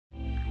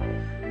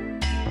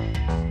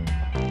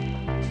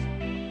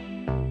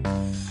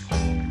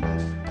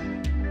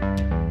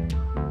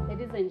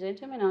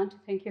I want to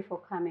thank you for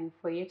coming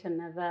for yet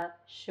another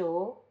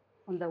show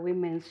on the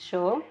Women's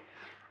Show.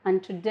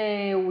 And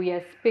today we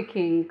are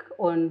speaking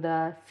on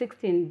the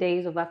 16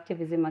 days of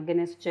activism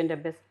against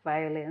gender-based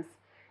violence.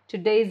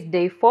 Today is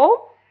day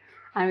 4,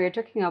 and we're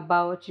talking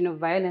about,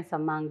 violence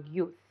among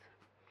youth.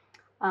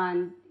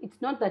 And it's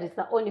not that it's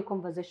the only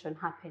conversation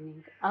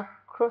happening.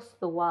 Across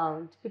the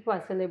world, people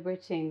are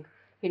celebrating,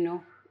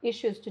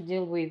 issues to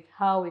deal with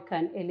how we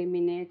can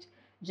eliminate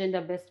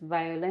gender-based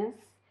violence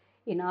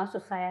in our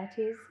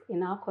societies,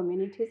 in our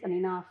communities, and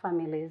in our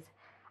families.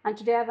 And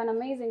today I have an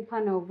amazing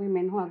panel of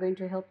women who are going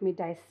to help me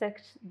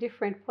dissect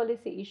different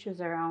policy issues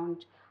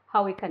around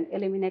how we can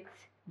eliminate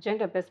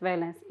gender-based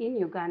violence in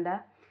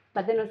Uganda,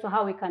 but then also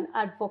how we can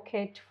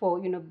advocate for,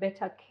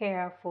 better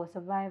care for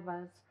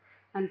survivors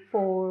and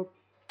for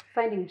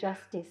finding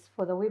justice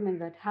for the women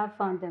that have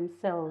found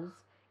themselves,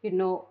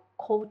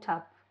 caught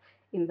up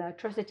in the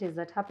atrocities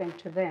that happened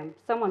to them.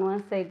 Someone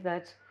once said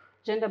that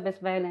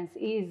gender-based violence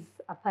is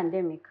a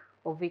pandemic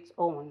of its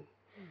own.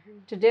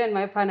 Today on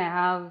my panel, I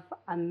have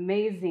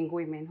amazing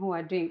women who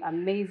are doing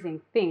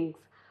amazing things.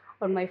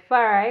 On my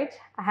far right,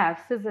 I have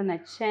Susan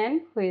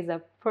Achen, who is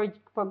a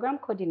program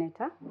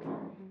coordinator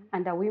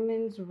and a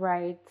women's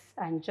rights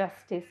and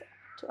justice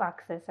to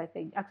access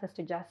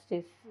to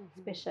justice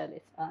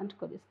specialist, I want to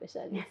call it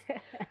specialist,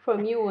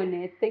 from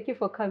UNED. Thank you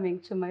for coming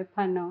to my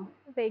panel.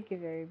 Thank you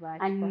very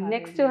much. And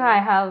next to her, I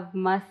have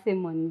Mercy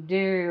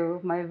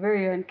Munduru, my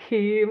very own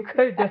Kim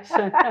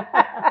Kardashian.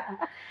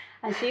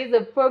 And she is a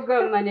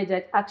program manager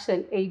at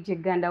Actionaid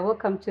Uganda.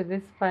 Welcome to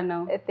this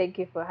panel. Thank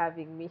you for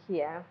having me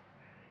here.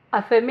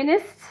 A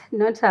feminist,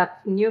 not a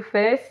new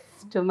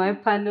face to my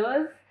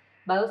panels,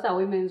 but also a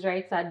women's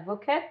rights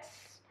advocate,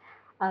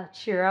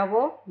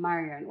 Kirabo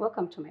Marion.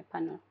 Welcome to my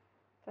panel.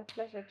 It's a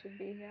pleasure to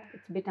be here.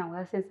 It's been a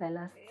while since I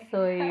last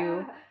saw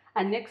you.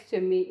 And next to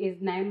me is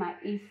Naima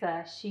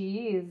Isa.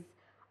 She is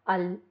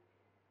a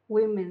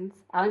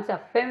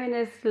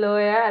feminist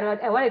lawyer.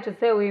 I wanted to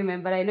say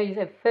women, but I know you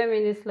said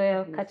feminist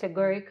lawyer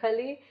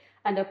categorically,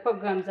 and a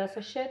programs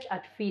associate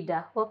at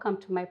FIDA. Welcome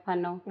to my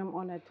panel. I'm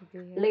honored to be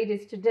here.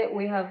 Ladies, today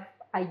we have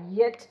a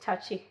yet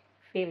touchy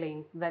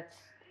feeling that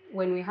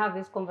when we have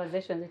these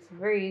conversations, it's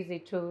very easy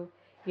to,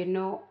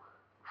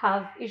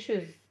 have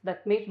issues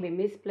that may be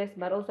misplaced,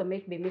 but also may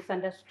be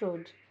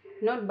misunderstood,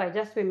 not by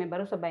just women, but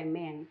also by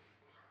men.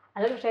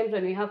 A lot of times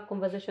when we have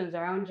conversations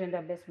around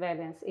gender-based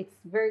violence, it's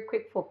very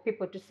quick for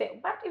people to say,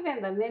 but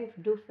even the men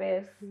do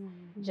face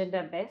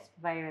gender-based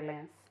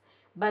violence.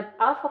 But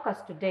our focus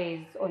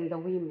today is on the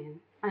women.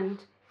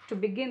 And to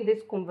begin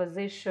this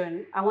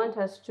conversation, I want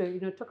us to,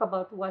 talk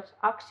about what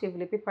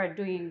actively people are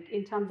doing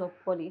in terms of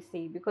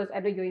policy, because I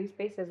know you're in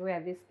spaces where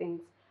these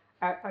things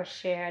are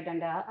shared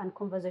and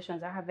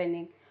conversations are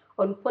happening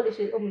on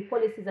policies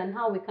and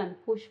how we can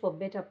push for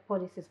better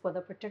policies for the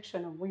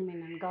protection of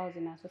women and girls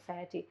in our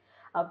society.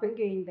 I'll bring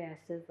you in there,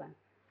 Susan.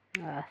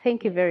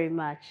 Thank you very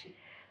much.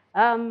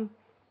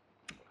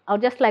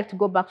 I'd just like to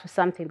go back to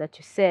something that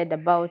you said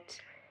about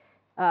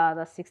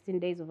the 16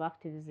 days of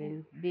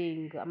activism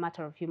being a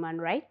matter of human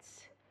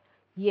rights.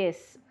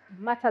 Yes,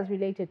 matters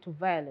related to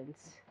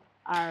violence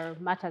are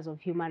matters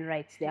of human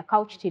rights. They are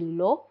couched in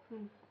law,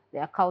 they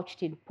are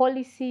couched in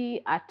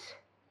policy at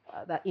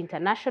the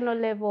international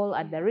level,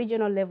 at the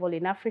regional level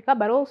in Africa,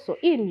 but also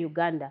in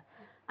Uganda.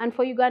 And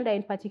for Uganda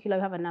in particular,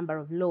 we have a number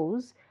of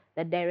laws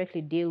that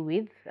directly deal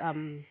with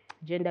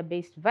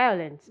gender-based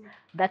violence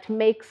that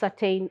make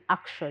certain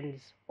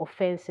actions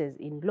offenses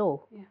in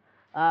law.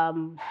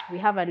 We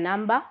have a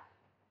number.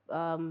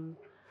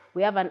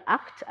 We have an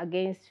act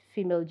against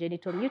female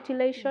genital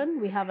mutilation.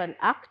 We have an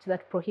act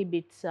that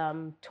prohibits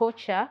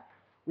torture.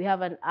 We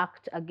have an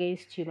act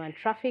against human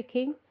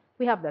trafficking.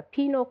 We have the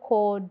Penal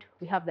Code.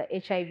 We have the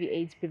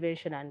HIV/AIDS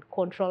Prevention and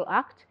Control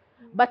Act.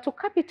 But to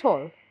cap it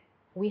all,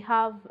 we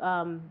have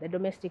the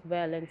Domestic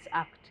Violence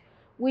Act,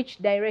 which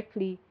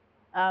directly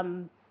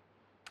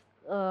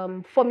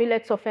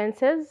formulates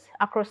offenses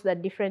across the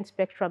different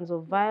spectrums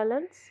of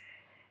violence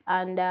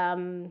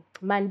and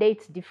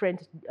mandates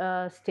different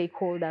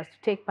stakeholders to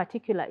take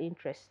particular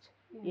interest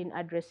in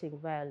addressing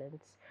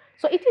violence.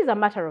 So it is a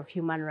matter of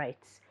human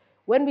rights.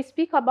 When we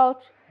speak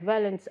about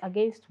violence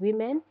against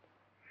women,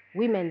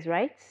 women's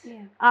rights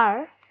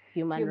are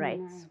human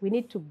rights. We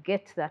need to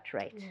get that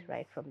right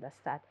from the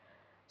start.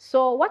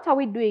 So what are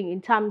we doing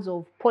in terms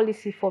of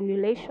policy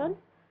formulation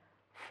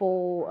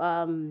for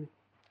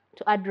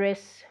to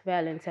address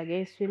violence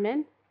against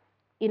women?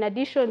 In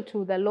addition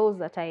to the laws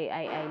that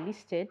I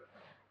listed,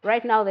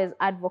 right now there's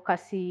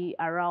advocacy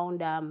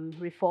around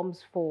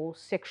reforms for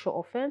sexual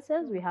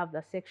offenses. We have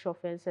the Sexual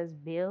Offences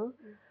Bill.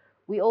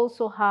 We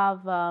also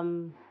have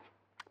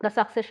the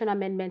Succession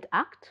Amendment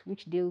Act,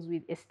 which deals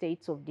with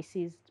estates of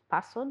deceased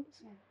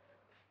persons.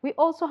 We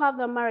also have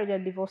the Marriage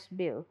and Divorce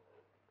Bill.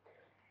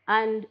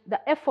 And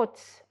the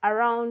efforts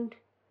around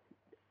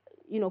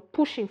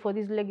pushing for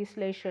this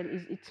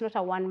legislation it's not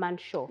a one-man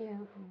show.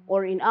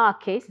 Or in our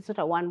case, it's not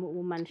a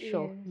one-woman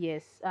show.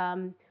 Yes.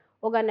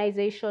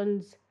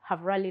 Organizations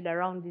have rallied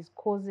around these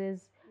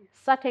causes.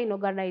 Certain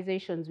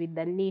organizations with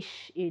the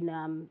niche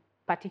in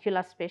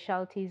particular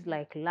specialties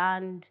like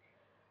land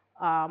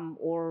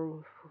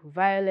or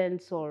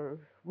violence or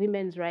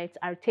women's rights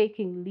are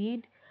taking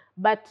lead.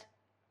 But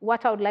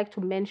what I would like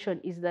to mention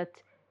is that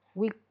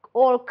we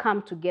all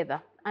come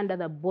together under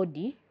the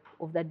body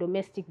of the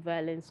Domestic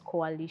Violence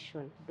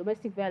Coalition,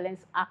 Domestic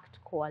Violence Act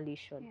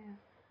Coalition. Yeah.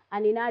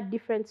 And in our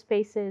different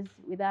spaces,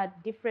 with our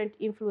different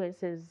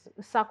influences,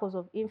 circles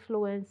of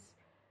influence,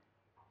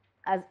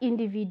 as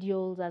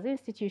individuals, as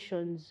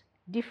institutions,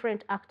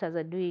 different actors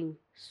are doing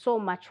so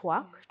much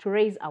work to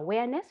raise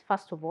awareness,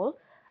 first of all,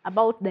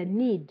 about the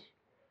need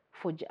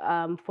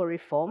for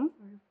reform,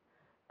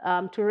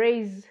 to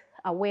raise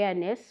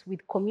awareness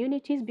with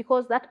communities,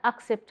 because that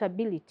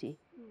acceptability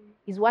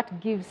is what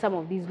gives some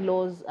of these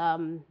laws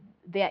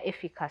their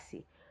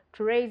efficacy.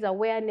 To raise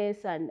awareness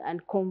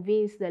and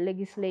convince the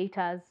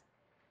legislators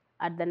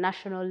at the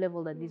national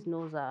level that these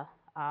laws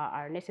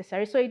are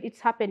necessary. So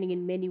it's happening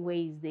in many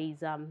ways. There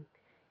is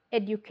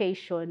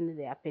education,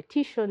 there are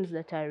petitions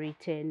that are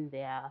written,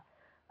 there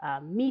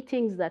are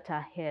meetings that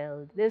are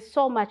held. There's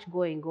so much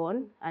going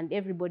on, and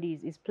everybody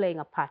is playing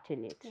a part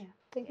in it. Yeah,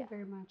 thank you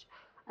very much.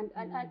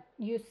 And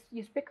you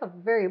speak of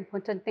very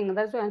important thing.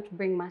 That's why I want to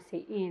bring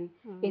Mercy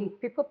in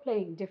people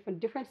playing different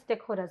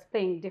stakeholders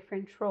playing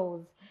different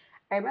roles.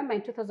 I remember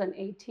in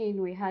 2018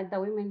 we had the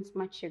Women's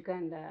March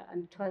Uganda,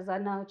 and it was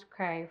an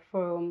outcry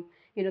from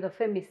the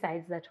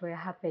femicides that were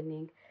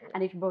happening,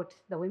 and it brought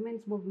the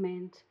women's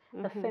movement,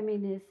 the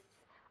feminists,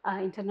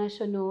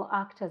 international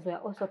actors were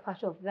also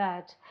part of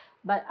that.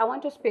 But I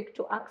want to speak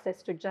to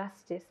access to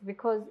justice,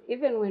 because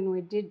even when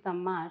we did the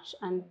march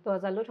and there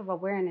was a lot of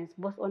awareness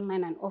both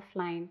online and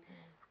offline,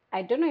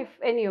 I don't know if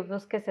any of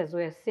those cases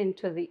were seen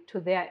to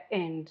their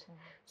end.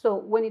 So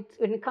when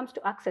it comes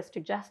to access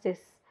to justice,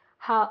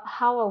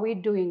 how are we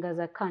doing as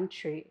a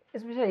country,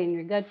 especially in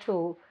regard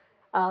to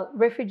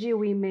refugee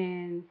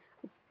women,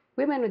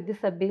 women with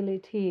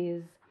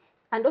disabilities,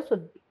 and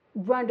also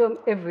random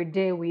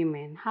everyday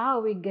women? How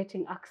are we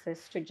getting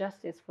access to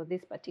justice for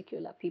these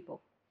particular people?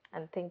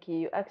 And thank you.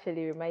 You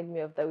actually remind me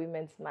of the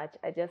Women's March.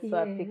 I just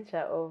saw a picture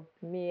of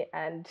me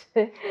and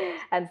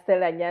and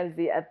Stella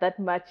Nyanzi at that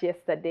march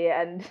yesterday,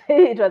 and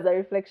it was a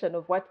reflection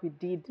of what we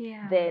did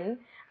then.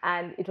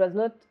 And it was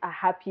not a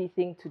happy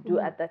thing to do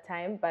at the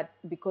time, but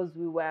because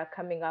we were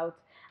coming out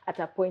at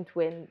a point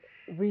when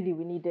really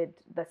we needed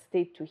the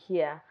state to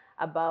hear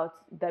about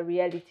the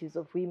realities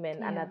of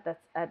women, and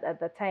at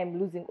the time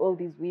losing all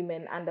these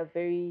women under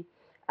very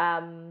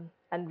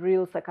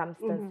unreal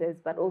circumstances,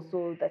 but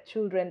also the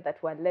children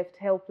that were left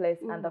helpless,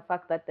 and the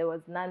fact that there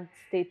was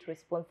non-state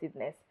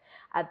responsiveness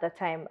at the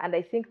time. And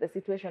I think the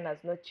situation has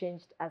not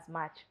changed as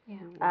much.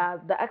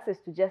 The access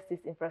to justice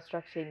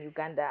infrastructure in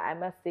Uganda, I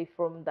must say,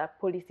 from the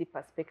policy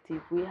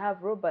perspective, we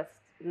have robust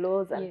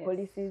laws and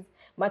policies,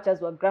 much as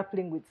we're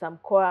grappling with some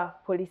core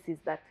policies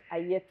that are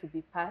yet to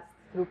be passed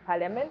through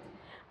Parliament.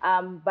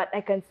 But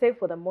I can say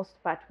for the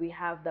most part, we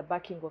have the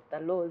backing of the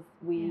laws.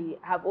 We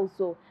have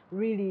also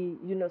really,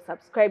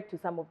 subscribed to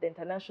some of the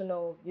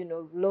international,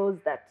 laws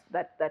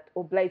that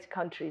oblige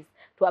countries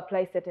to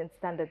apply certain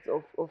standards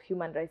of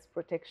human rights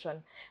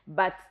protection.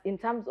 But in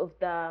terms of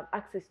the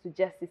access to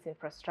justice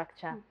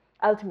infrastructure,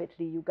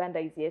 ultimately, Uganda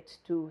is yet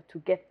to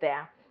get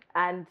there.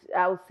 And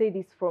I'll say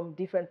this from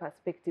different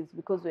perspectives,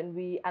 because when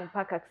we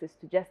unpack access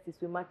to justice,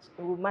 we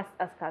must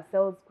ask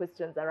ourselves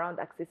questions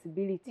around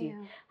accessibility.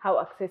 How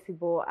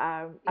accessible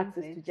are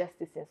access to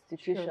justice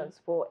institutions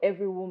for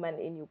every woman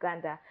in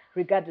Uganda,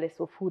 regardless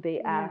of who they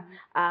are?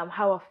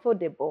 How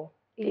affordable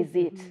is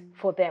it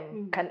for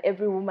them? Can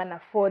every woman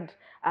afford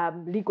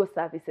legal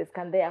services?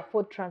 Can they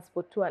afford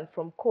transport to and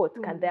from court?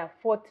 Can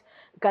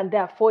they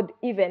afford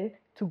even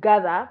to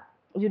gather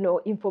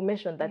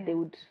information that they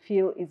would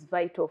feel is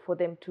vital for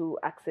them to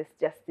access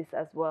justice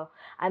as well?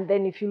 And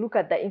then if you look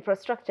at the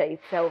infrastructure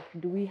itself,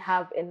 do we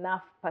have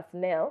enough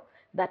personnel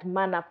that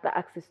man up the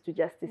access to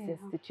justice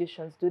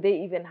institutions? Do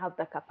they even have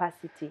the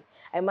capacity?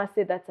 I must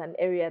say that's an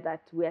area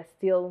that we are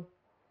still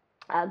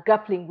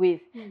grappling with.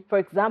 For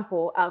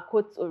example, our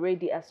courts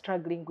already are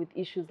struggling with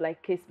issues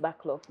like case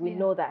backlog. We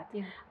know that.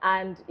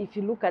 And if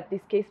you look at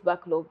this case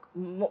backlog,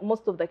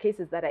 most of the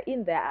cases that are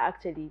in there are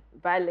actually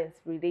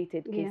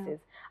violence-related cases.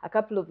 A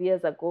couple of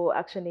years ago,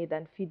 Actionaid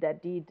and FIDA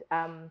did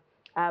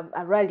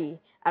a rally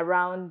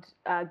around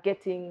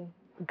getting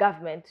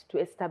government to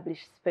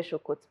establish special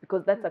courts,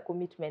 because that's a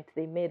commitment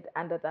they made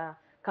under the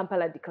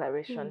Kampala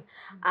Declaration.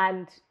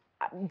 And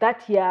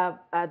that year,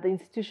 the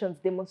institutions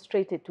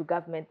demonstrated to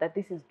government that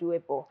this is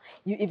doable.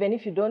 Even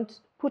if you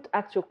don't put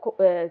actual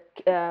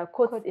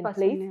courts in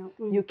place,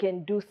 you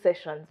can do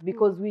sessions,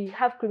 because we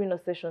have criminal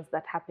sessions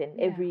that happen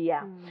every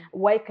year.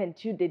 Why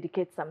can't you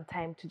dedicate some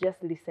time to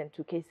just listen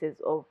to cases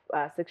of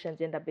sexual and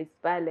gender-based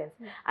violence?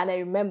 And I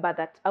remember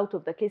that out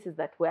of the cases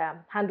that were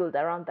handled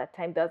around that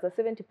time, there was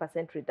a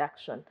 70%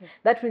 reduction.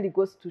 That really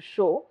goes to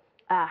show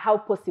how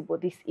possible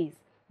this is.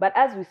 But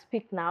as we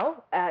speak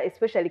now,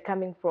 especially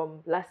coming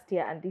from last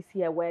year and this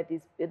year, where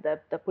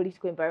the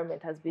political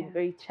environment has been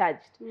very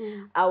charged,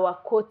 our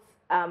courts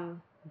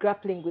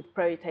grappling with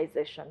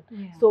prioritization.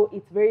 So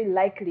it's very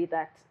likely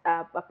that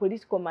a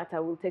political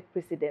matter will take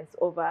precedence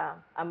over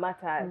a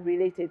matter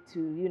related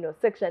to,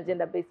 sexual and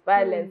gender-based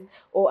violence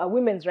or a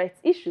women's rights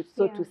issue,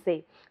 so to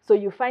say. So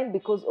you find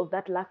because of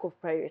that lack of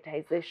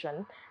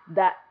prioritization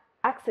that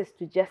access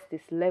to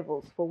justice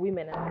levels for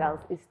women and girls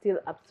is still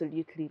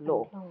absolutely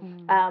low.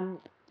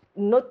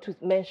 Not to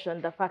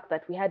mention the fact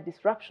that we had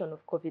disruption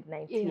of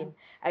COVID-19.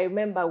 I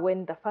remember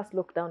when the first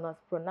lockdown was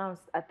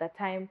pronounced, at the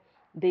time,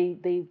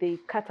 they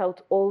cut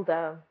out all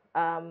the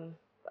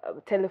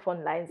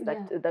telephone lines,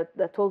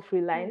 the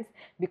toll-free lines,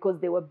 because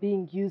they were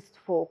being used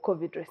for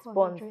COVID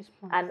response.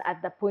 And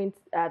at the point,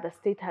 the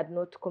state had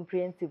not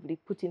comprehensively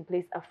put in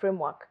place a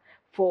framework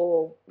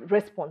for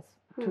response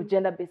to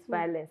gender-based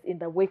violence in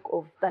the wake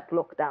of that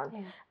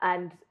lockdown.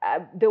 And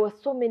there were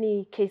so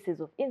many cases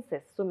of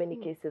incest, so many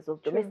cases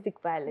of domestic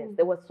violence.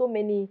 There were so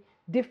many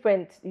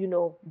different,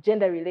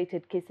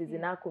 gender-related cases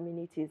in our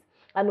communities.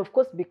 And of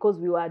course, because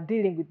we were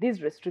dealing with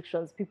these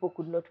restrictions, people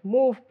could not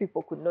move,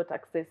 people could not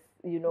access,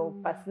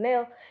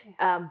 personnel.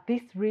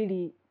 This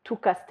really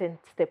took us 10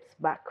 steps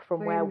back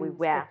from where we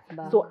were.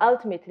 So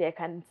ultimately, I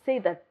can say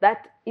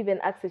that even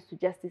access to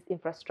justice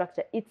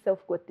infrastructure itself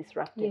got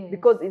disrupted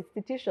because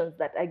institutions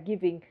that are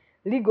giving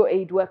legal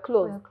aid were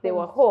closed. They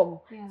were home.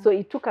 So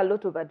it took a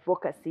lot of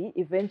advocacy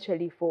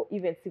eventually for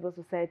even civil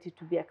society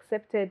to be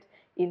accepted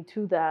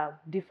into the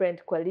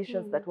different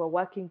coalitions that were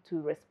working to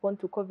respond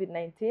to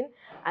COVID-19.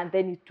 And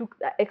then it took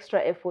the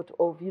extra effort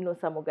of,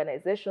 some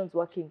organizations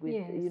working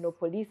with,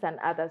 police and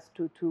others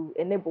to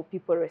enable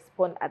people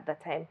respond at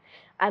that time.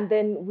 And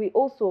then we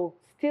also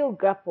still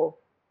grapple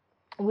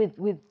with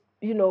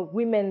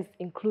women's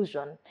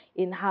inclusion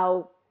in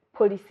how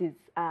policies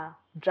are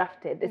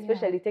drafted,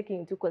 especially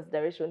taking into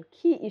consideration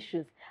key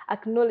issues,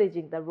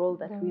 acknowledging the role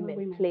that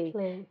women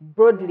play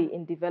broadly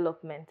in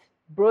development,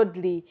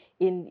 broadly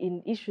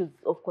in issues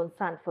of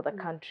concern for the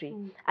country.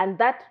 And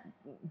that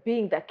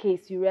being the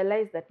case, you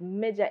realize that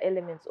major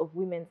elements of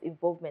women's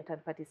involvement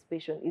and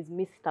participation is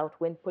missed out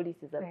when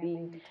policies are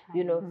being,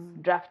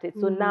 drafted.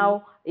 So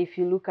now, if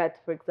you look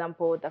at, for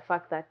example, the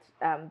fact that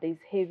there's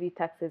heavy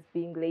taxes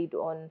being laid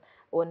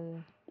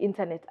on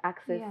internet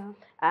access,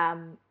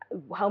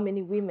 how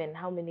many women,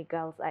 how many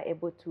girls are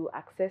able to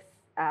access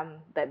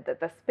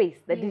the space,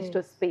 the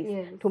digital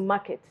space to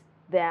market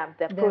their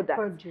products.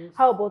 Produce.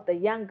 How about the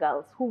young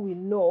girls who we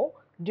know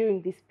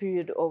during this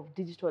period of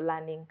digital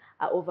learning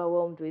are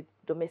overwhelmed with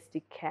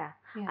domestic care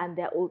and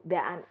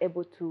they're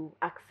unable to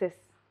access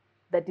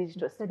the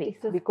digital space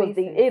because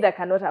they either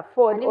cannot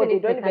afford or they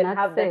don't even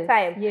have the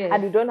time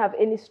and we don't have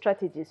any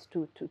strategies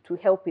to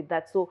help with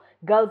that. So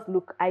girls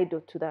look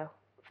idle to the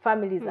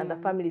families and the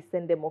families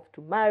send them off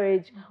to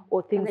marriage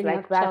or things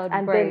like that.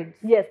 And then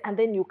and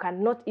then you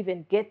cannot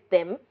even get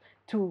them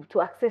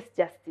to access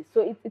justice.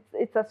 So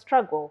it's a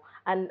struggle.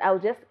 And I'll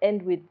just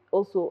end with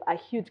also a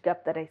huge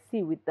gap that I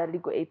see with the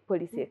legal aid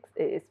policy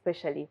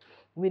especially.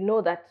 We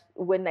know that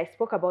when I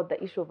spoke about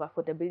the issue of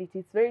affordability,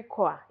 it's very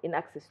core in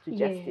access to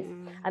justice.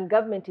 And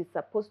government is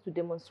supposed to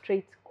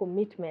demonstrate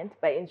commitment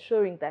by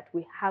ensuring that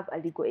we have a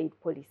legal aid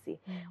policy.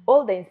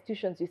 All the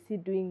institutions you see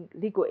doing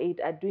legal aid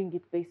are doing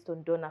it based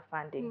on donor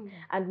funding.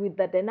 And with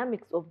the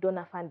dynamics of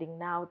donor funding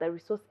now, the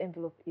resource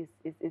envelope is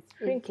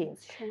shrinking.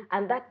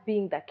 And that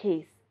being the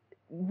case,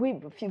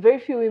 very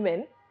few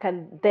women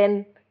can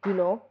then,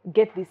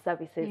 get these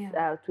services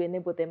to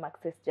enable them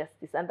access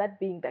justice. And that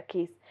being the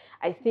case,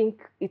 I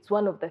think it's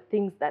one of the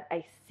things that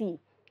I see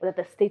that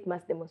the state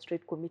must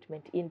demonstrate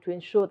commitment in to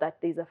ensure that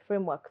there's a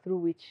framework through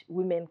which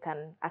women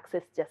can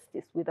access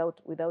justice without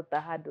the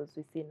hurdles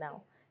we see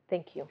now.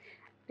 Thank you.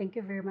 Thank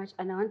you very much.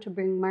 And I want to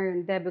bring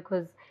Marion there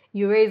because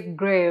you raised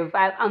grave.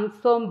 I'm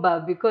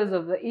somber because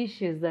of the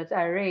issues that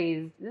are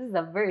raised. This is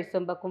a very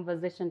somber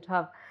conversation to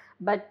have.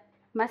 But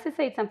Mercy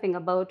said something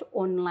about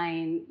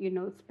online,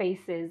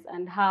 spaces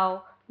and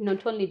how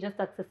not only just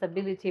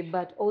accessibility,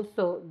 but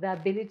also the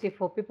ability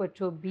for people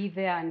to be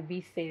there and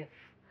be safe.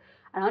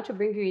 And I want to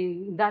bring you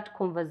in that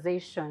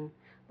conversation,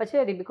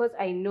 particularly because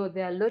I know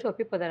there are a lot of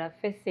people that are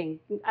facing,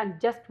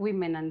 and just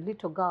women and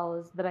little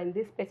girls that are in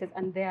these spaces,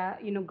 and they are,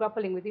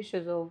 grappling with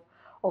issues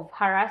of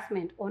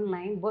harassment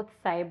online, both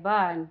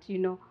cyber and,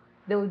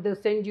 they'll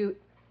send you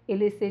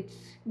illicit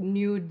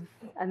nudes,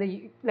 and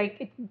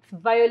it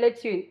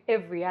violates you in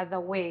every other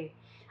way.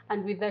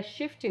 And with the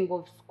shifting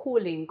of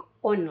schooling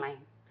online,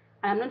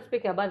 and I'm not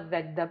speaking about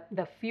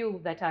the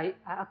few that are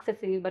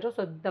accessing it, but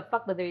also the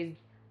fact that there is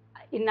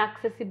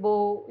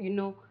inaccessible,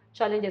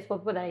 challenges for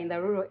people that are in the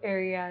rural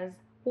areas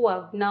who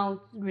have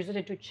now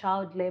resorted to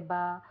child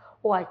labor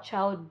or are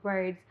child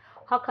brides.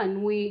 How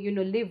can we,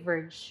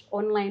 leverage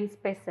online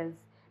spaces,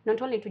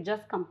 not only to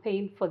just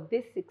campaign for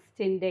these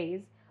 16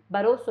 days,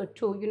 but also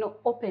to,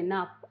 open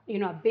up,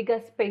 a bigger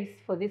space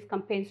for these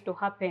campaigns to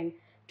happen,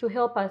 to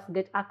help us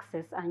get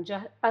access and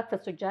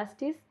access to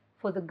justice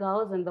for the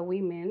girls and the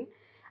women.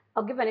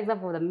 I'll give an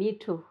example of the Me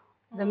Too.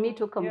 The Me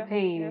Too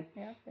campaign.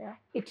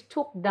 It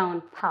took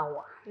down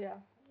power.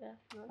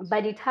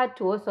 But it had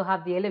to also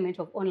have the element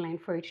of online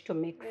for it to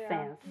make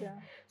sense.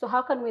 So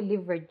how can we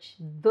leverage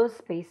those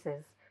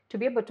spaces to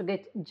be able to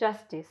get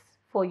justice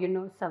for,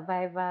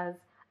 survivors,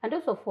 and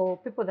also for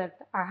people that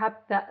are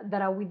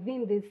that are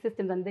within these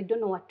systems and they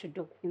don't know what to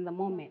do in the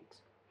moment.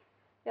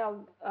 Yeah,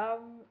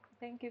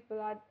 thank you for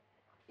that.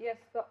 Yes,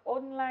 the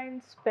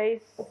online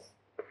space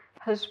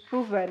has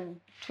proven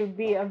to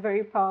be a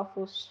very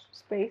powerful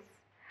space.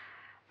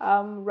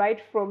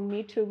 Right from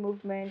Me Too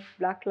movement,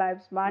 Black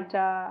Lives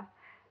Matter,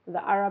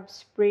 the Arab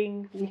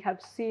Spring, we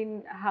have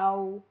seen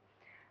how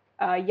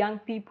young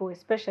people,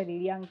 especially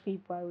young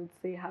people, I would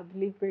say, have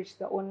leveraged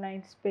the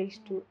online space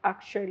to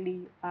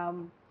actually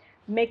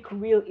make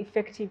real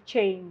effective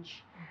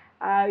change.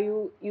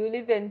 You'll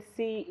even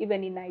see,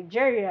 even in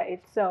Nigeria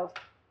itself,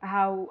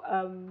 how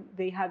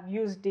they have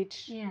used it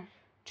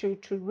to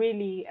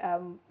really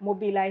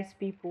mobilize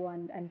people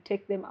and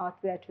take them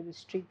out there to the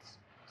streets.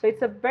 So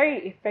it's a very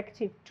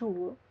effective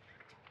tool.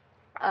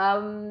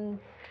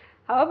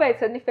 However,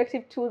 it's an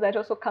effective tool that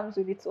also comes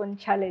with its own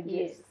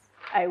challenges,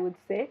 I would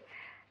say.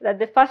 That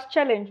the first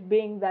challenge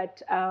being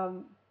that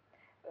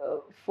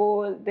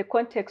for the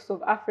context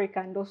of Africa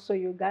and also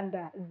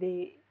Uganda,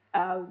 the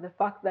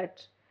fact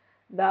that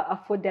the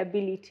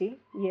affordability,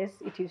 yes,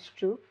 it is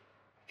true.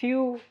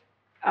 Few,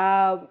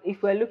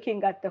 if we're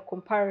looking at the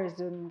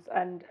comparisons,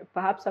 and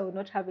perhaps I would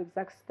not have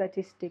exact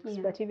statistics,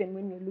 but even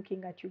when you're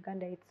looking at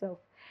Uganda itself,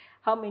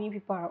 how many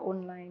people are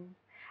online?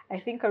 I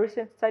think a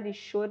recent study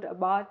showed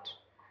about,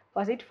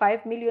 was it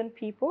 5 million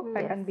people?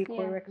 I can be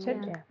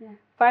corrected.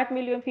 5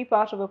 million people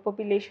out of a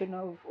population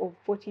of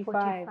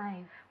 45.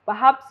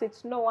 Perhaps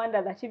it's no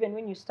wonder that even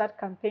when you start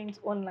campaigns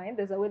online,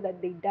 there's a way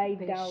that they die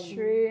down.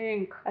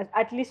 Shrink.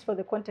 At least for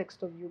the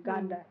context of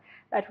Uganda,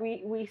 that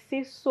we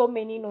see so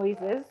many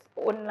noises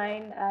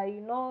online,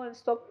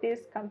 stop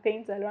this,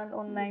 campaigns are run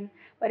online,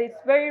 but it's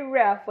very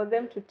rare for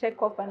them to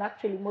take off and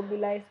actually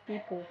mobilize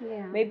people.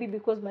 Maybe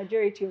because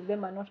majority of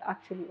them are not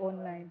actually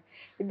online.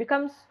 It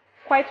becomes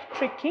quite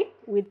tricky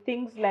with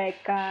things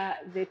like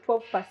the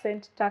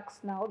 12% tax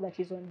now that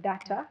is on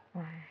data.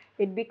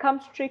 It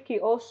becomes tricky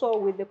also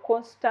with the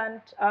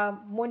constant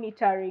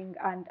monitoring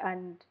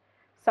and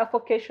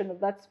suffocation of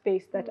that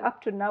space, that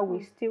up to now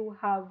we still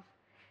have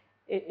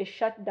a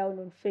shutdown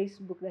on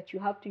Facebook, that you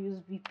have to use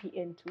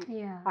VPN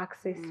to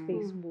access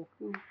Facebook.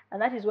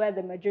 And that is where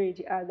the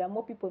majority are. There are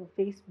more people on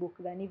Facebook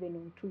than even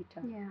on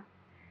Twitter.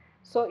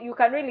 So you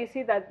can really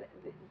see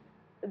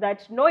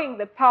that knowing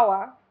the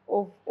power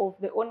of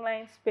the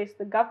online space,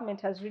 the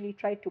government has really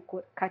tried to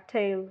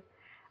curtail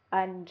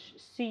and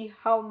see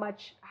how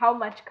much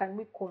can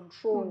we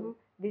control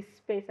this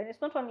space. And it's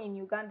not only in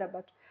Uganda,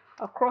 but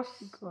across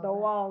the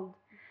world.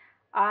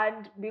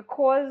 And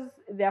because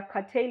they're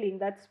curtailing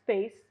that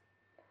space,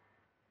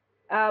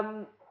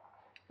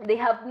 they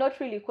have not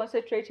really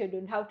concentrated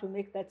on how to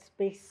make that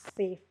space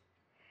safe.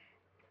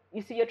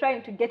 You see, you're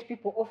trying to get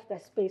people off the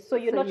space, so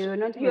you're not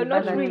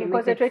really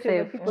concentrating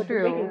on people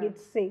to making it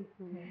safe.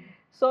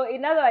 So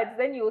in other words,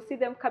 then you'll see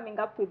them coming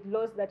up with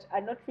laws that are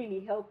not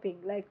really helping,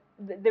 like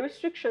the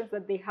restrictions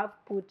that they have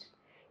put,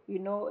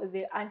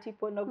 the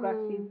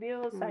anti-pornography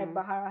bill,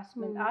 cyber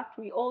harassment act.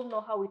 We all know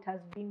how it has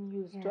been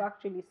used to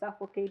actually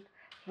suffocate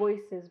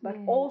voices, but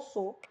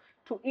also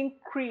to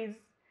increase,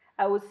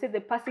 I would say,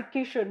 the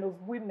persecution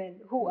of women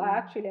who are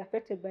actually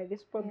affected by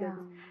these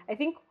problems. I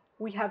think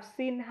we have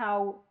seen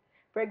how,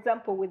 for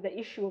example, with the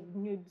issue of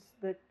nudes,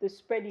 the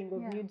spreading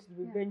of nudes,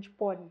 revenge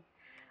porn,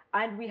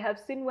 and we have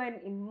seen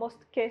when in most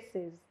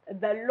cases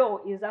the law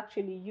is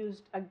actually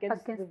used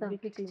against the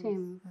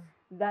victims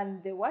than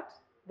the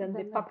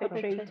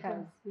perpetrators.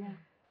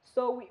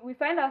 So we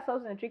find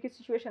ourselves in a tricky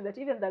situation that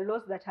even the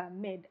laws that are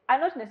made are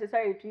not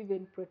necessary to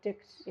even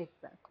protect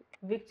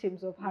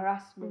victims of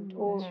harassment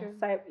or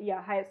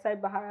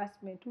cyber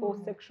harassment or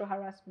sexual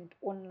harassment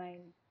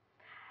online.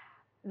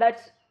 That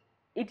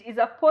it is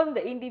upon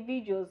the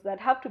individuals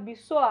that have to be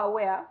so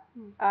aware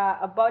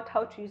about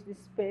how to use this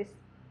space,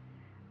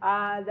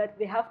 that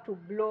they have to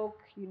block,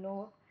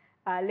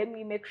 let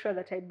me make sure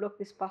that I block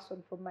this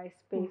person from my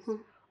space,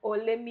 or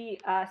let me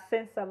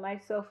censor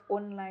myself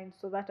online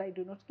so that I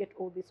do not get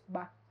all this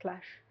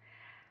backlash.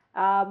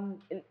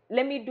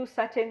 Let me do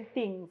certain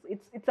things.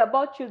 It's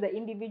about you, the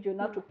individual,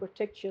 now to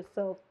protect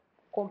yourself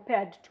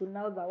compared to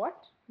now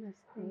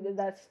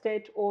the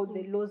state or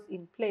the laws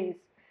in place.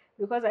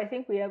 Because I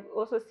think we have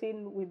also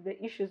seen with the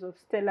issues of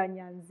Stella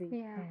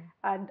Nyanzi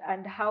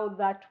and how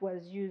that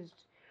was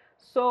used.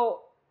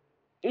 So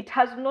it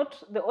has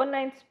not, the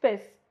online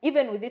space,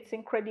 even with its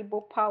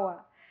incredible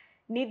power,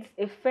 needs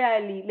a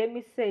fairly, let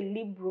me say,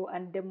 liberal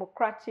and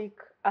democratic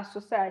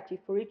society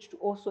for it to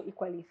also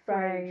equally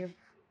thrive.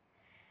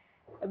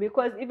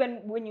 Because even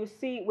when you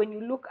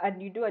look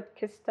and you do a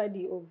case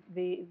study of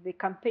the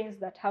campaigns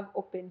that have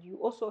opened, you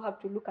also have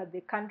to look at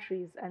the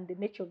countries and the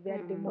nature of their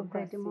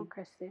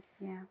democracy.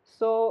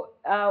 So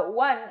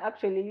one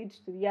actually leads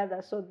to the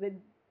other. So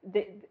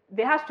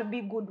there has to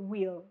be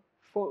goodwill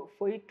for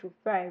it to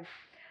thrive.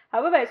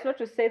 However, it's not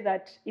to say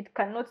that it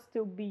cannot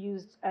still be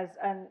used as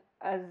an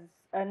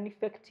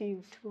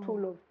effective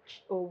tool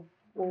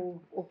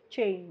of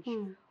change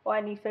or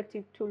an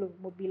effective tool of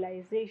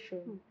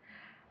mobilization.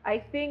 I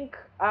think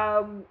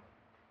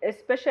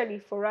especially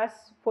for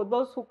us, for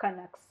those who can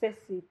access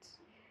it,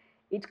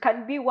 it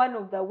can be one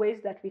of the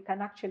ways that we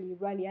can actually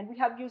rally, and we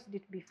have used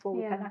it before.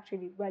 We can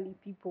actually rally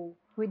people.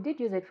 We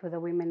did use it for the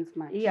women's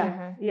march.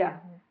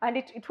 And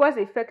it was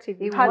effective.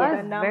 It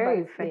was very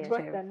effective. It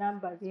brought the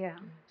numbers. Yeah.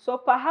 So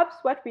perhaps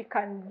what we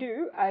can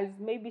do as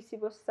maybe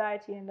civil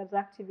society and as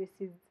activists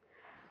is,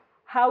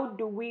 how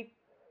do we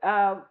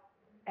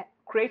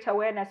create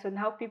awareness on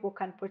how people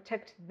can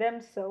protect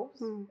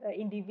themselves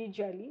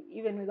individually,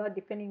 even without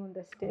depending on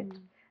the state.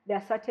 There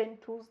are certain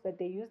tools that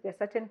they use. There are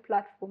certain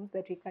platforms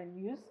that we can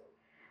use.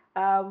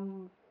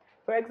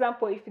 For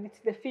example, if it's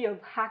the fear of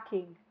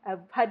hacking, I've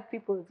had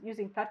people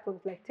using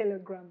platforms like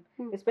Telegram,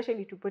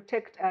 especially to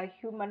protect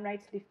human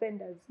rights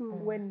defenders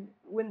when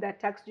the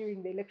attacks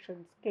during the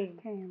elections came.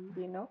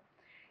 You know,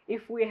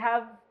 if we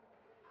have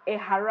a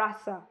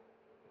harasser,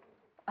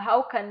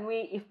 how can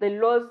we, if the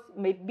laws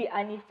may be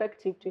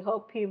ineffective to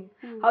help him,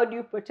 how do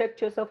you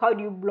protect yourself? How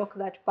do you block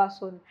that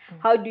person?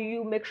 How do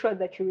you make sure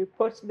that you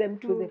report them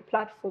to the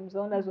platforms, the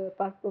owners of the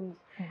platforms?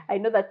 I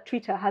know that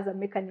Twitter has a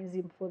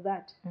mechanism for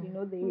that. You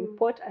know, they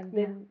report and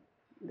then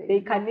they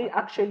can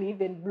actually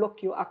even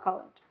block your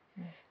account.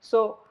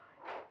 So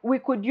we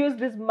could use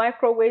these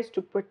micro ways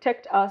to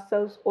protect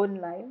ourselves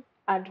online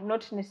and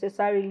not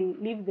necessarily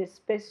leave the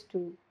space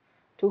to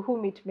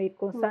whom it may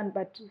concern,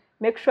 but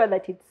make sure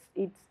that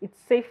it's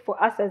safe for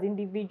us as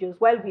individuals,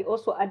 while we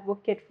also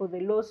advocate for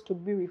the laws to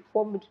be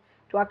reformed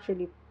to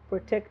actually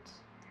protect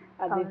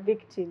the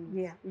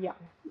victims.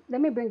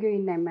 Let me bring you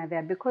in, Naima,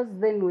 there, because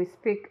then we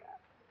speak,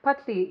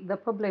 partly the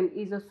problem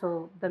is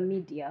also the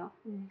media.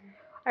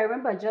 I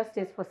remember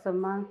Justice for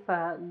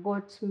Samantha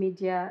got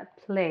media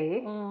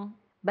play,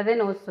 but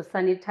then also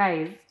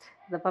sanitized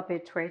the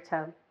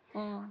perpetrator.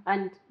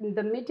 And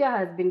the media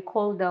has been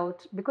called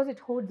out because it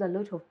holds a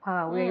lot of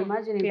power. We're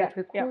imagining that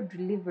we could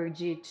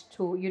leverage it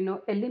to, you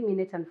know,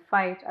 eliminate and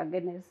fight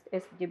against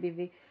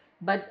SGBV.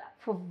 But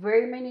for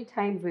very many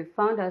times, we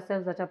found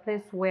ourselves at a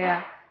place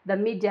where the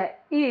media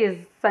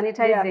is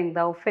sanitizing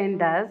the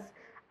offenders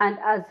and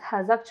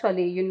has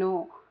actually, you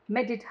know,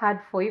 made it hard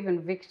for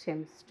even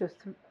victims to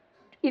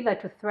either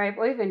to thrive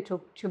or even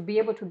to be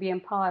able to be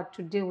empowered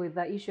to deal with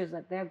the issues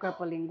that they're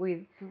grappling with,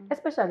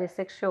 especially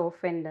sexual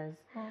offenders.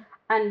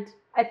 And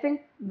I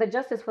think the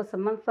Justice for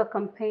Samantha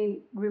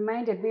campaign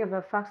reminded me of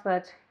the fact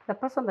that the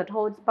person that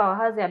holds power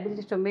has the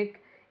ability to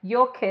make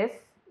your case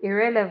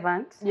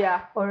irrelevant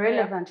or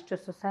relevant to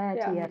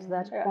society at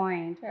that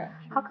point.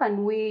 How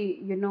can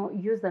we, you know,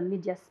 use the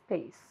media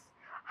space?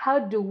 How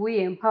do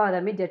we empower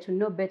the media to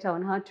know better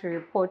on how to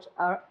report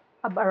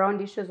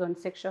around issues on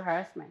sexual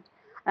harassment?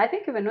 And I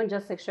think even not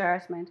just sexual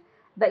harassment,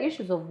 the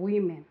issues of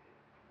women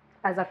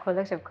as a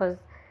collective, because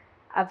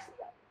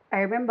I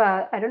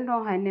remember, I don't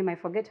know her name, I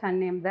forget her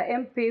name, the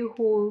MP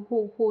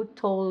who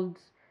told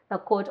the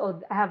court, oh,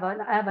 I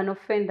have an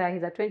offender,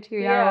 he's a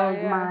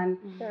 20-year-old man,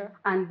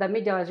 and the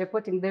media was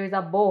reporting there is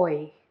a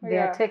boy they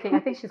are taking,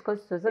 I think she's called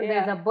Susan,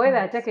 there's a boy they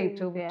are taking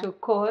to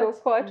court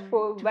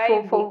for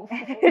vibing,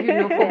 you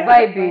know, for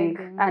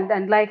vibing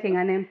and liking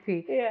an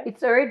MP.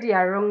 It's already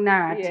a wrong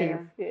narrative.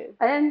 And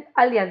then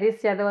earlier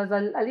this year, there was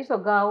a little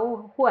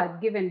girl who had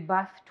given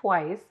birth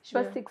twice. She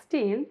was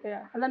 16,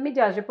 and the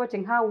media was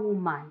reporting her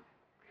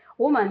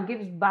woman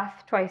gives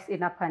birth twice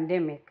in a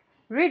pandemic.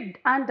 Read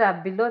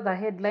below the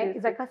headline,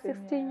 it's like a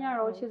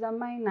 16-year-old, she's a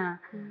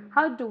minor.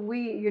 How do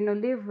we, you know,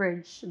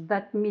 leverage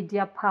that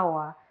media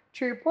power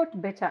to report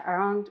better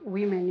around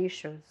women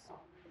issues?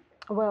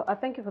 Well,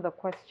 thank you for the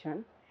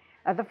question.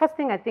 The first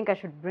thing I think I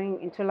should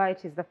bring into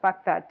light is the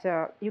fact that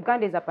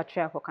Uganda is a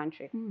patriarchal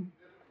country.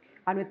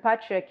 And with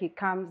patriarchy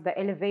comes the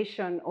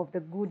elevation of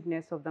the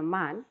goodness of the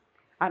man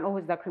and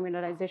always the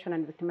criminalization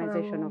and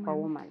victimization of a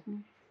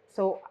woman.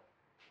 So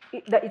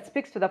it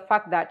speaks to the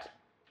fact that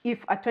if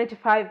a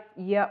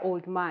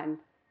 25-year-old man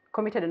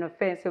committed an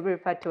offense, he'll be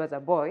referred to as a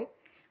boy,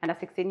 and a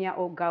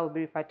 16-year-old girl will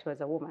be referred to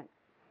as a woman.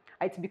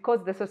 It's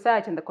because the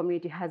society and the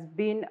community has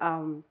been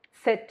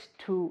set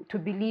to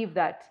believe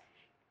that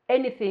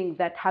anything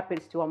that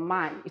happens to a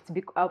man,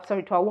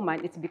 to a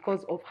woman, it's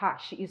because of her.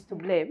 She is to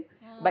blame,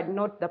 but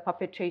not the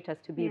perpetrators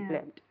to be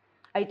blamed.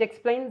 It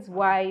explains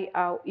why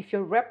if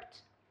you're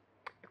raped,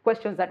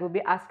 questions that will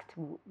be asked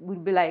will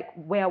be like,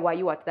 where were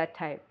you at that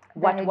time?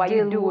 What were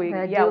you doing?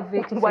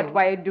 What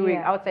were you doing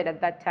outside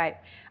at that time?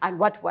 And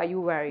what were you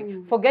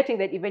wearing? Forgetting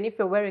that even if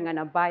you're wearing an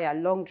abaya, a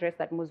long dress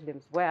that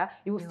Muslims wear,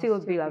 you will still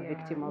be a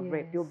victim of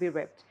rape. You'll be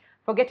raped.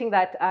 Forgetting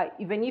that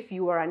even if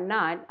you are a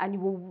nun and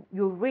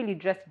you're really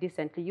dressed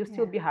decently, you'll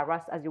still be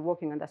harassed as you're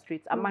walking on the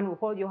streets. A man will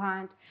hold your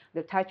hand,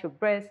 they'll touch your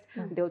breast,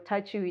 they'll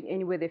touch you in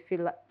any way they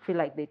feel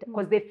like they,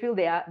 because they feel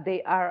they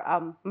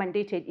are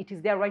mandated. It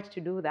is their right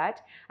to do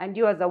that. And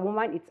you as a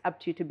woman, it's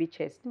up to you to be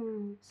chaste.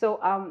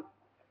 So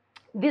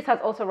this has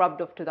also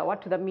rubbed off to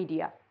the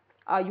media.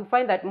 You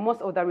find that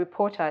most of the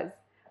reporters,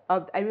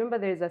 I remember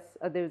there is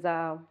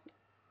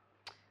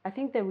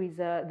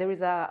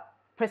a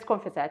press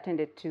conference I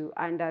attended to,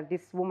 and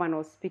this woman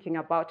was speaking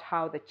about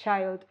how the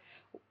child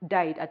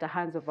died at the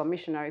hands of a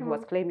missionary who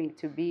was claiming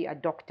to be a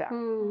doctor.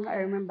 I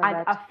remember and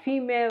that. a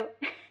female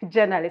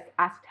journalist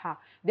asked her,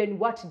 then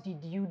what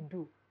did you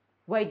do?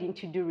 Why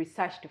didn't you do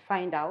research to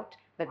find out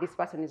that this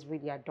person is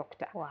really a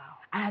doctor? Wow.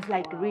 And I was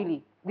like,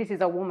 really? This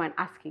is a woman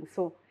asking.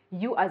 So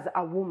you as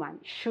a woman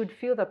should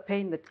feel the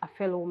pain that a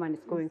fellow woman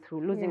is going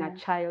through, losing a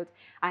child.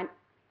 And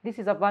this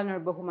is a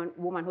vulnerable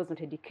woman who's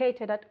not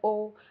educated at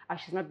all.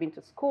 She's not been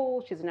to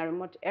school. She's in a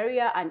remote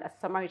area. And a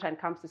Samaritan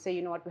comes to say,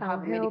 you know what, we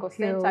have a medical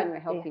center and we're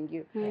helping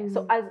you.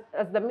 So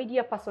as the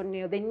media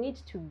personnel, they need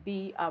to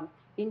be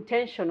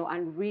intentional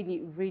and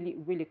really, really,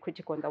 really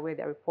critical in the way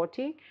they're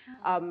reporting.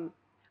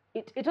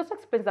 It also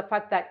explains the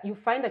fact that you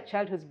find a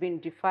child who's been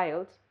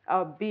defiled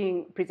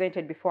being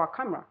presented before a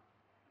camera.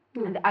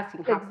 And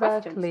asking her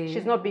questions.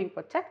 She's not being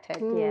protected.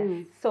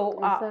 Yes. So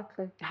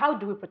how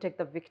do we protect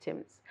the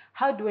victims?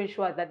 How do we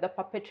ensure that the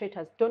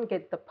perpetrators don't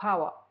get the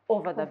power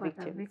over the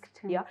victims?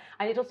 Yeah.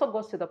 And it also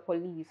goes to the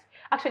police.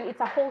 Actually, it's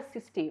a whole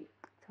system.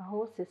 It's a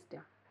whole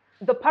system.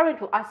 The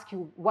parent will ask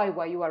you, why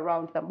were you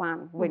around the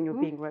man when you're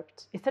being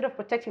raped? Instead of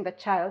protecting the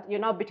child, you're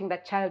now beating the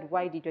child.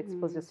 Why did you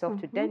expose yourself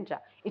to danger?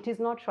 It is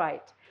not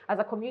right. As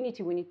a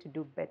community, we need to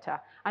do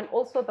better. And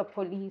also the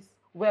police,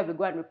 where we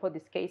go and report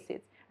these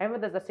cases. I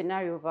remember there's a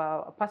scenario of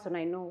a person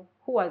I know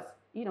who was,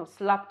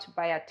 slapped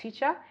by a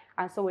teacher.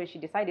 And so when she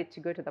decided to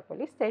go to the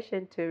police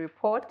station to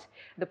report,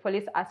 the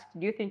police asked,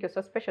 do you think you're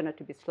suspicious not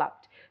to be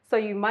slapped? So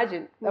you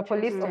imagine a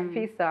police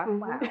officer.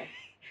 Wow.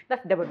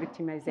 That's double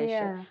victimization.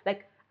 Yeah.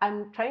 Like,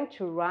 I'm trying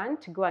to run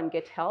to go and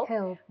get help.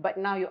 But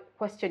now you're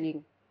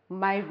questioning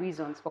my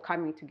reasons for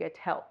coming to get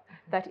help.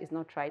 That is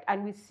not right.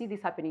 And we see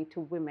this happening to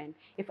women.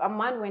 If a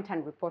man went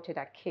and reported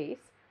a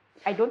case,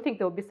 I don't think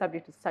they will be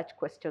subject to such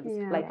questions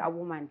like a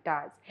woman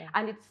does.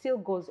 And it still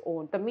goes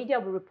on. The media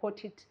will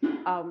report it,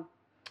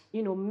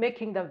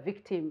 making the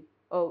victim,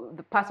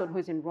 the person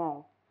who's in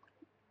wrong,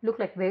 look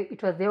like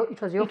it was your fault.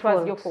 It was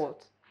your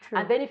fault. True.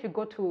 And then if you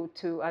go to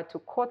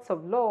courts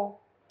of law,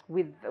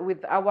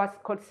 with our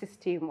court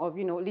system of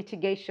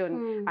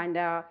litigation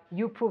and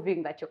you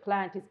proving that your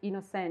client is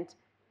innocent,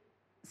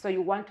 so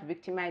you want to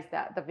victimize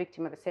the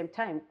victim at the same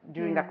time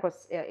during the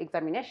cross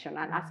examination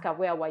and ask her,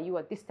 where were you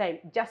at this time,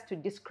 just to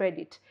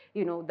discredit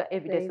the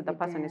evidence that the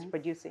person is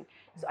producing.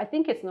 So I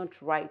think it's not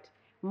right.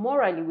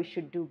 Morally, we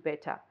should do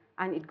better.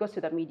 And it goes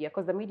to the media,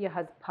 because the media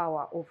has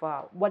power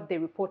over what they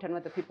report and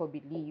what the people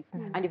believe.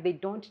 And if they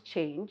don't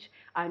change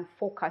and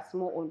focus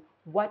more on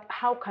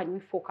how can we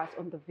focus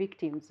on the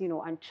victims,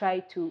 and try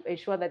to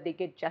ensure that they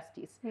get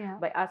justice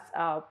by us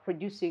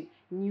producing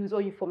news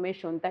or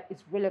information that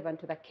is relevant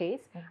to the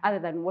case, other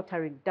than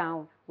watering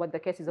down what the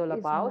case is all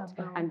about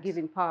and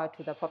giving power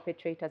to the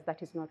perpetrators.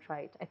 That is not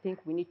right. I think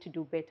we need to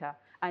do better.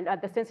 And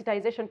the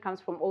sensitization comes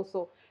from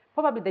also,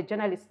 probably the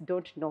journalists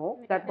don't know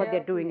that what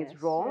they're doing is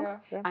wrong.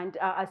 And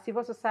as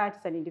civil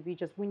societies and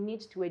individuals, we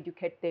need to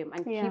educate them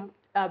and keep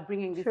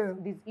bringing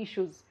these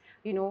issues,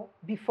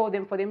 before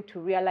them, for them to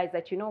realize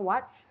that,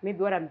 maybe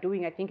what I'm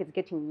doing, I think it's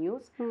getting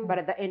news, but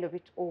at the end of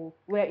it all,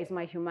 where is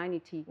my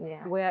humanity?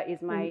 Where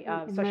is my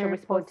social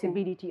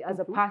responsibility as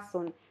a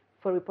person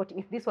for reporting?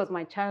 If this was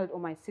my child or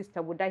my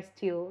sister, would I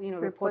still,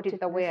 report it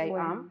the way I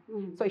am?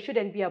 So it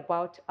shouldn't be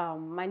about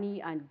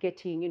money and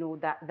getting,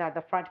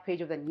 the front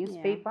page of the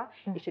newspaper.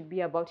 It should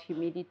be about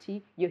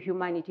humility, your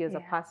humanity as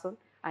a person,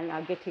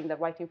 and getting the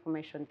right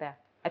information there.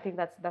 I think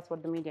that's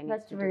what the media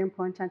needs to do. That's very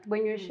important.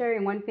 When you're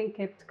sharing, one thing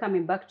kept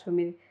coming back to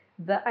me,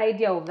 the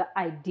idea of the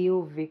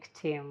ideal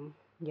victim.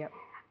 Yep.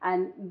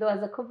 And there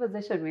was a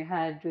conversation we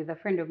had with a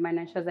friend of mine,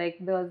 and she was like,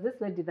 there was this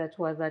lady that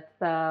was at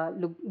that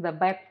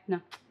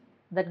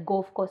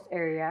golf course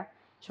area.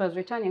 She was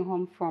returning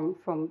home from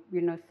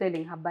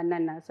selling her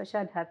bananas. So she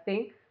had her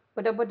thing.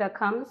 Boda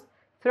comes,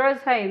 throws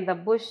her in the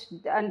bush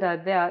under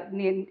there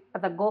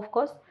at the golf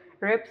course,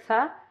 rapes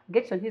her,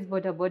 gets on his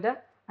boda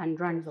and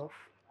runs off.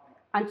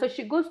 And so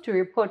she goes to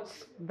report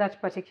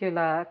that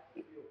particular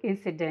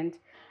incident,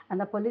 and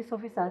the police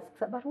officer asks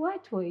her, but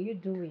what were you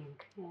doing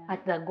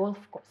at the golf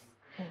course?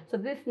 So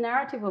this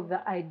narrative of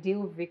the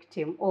ideal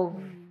victim of,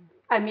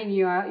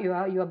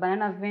 you're a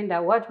banana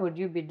vendor, what would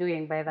you be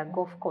doing by the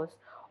golf course?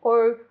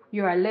 Or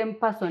you're a lame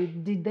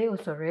person, did they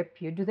also rape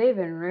you? Do they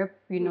even rape,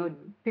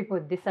 people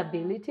with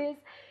disabilities?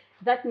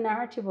 That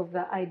narrative of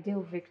the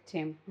ideal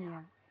victim.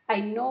 I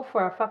know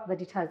for a fact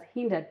that it has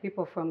hindered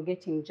people from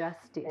getting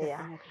justice.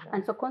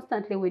 And so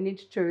constantly we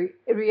need to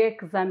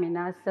re-examine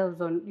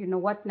ourselves on,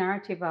 what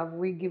narrative have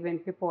we given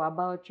people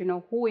about,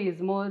 who is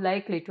more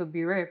likely to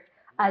be raped,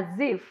 as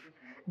if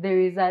there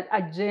is an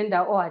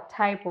agenda or a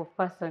type of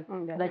person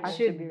that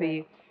should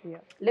be.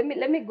 Let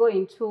me go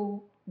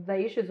into the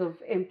issues of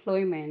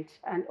employment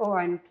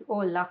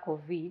or lack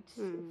of it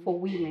for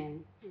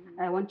women.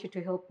 I want you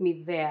to help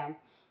me there.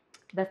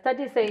 The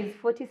study says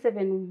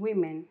 47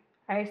 women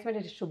are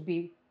estimated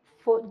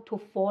to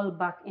fall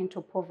back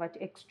into poverty,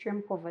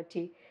 extreme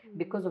poverty,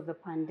 because of the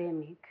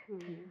pandemic.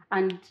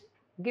 And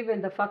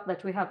given the fact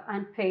that we have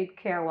unpaid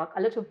care work,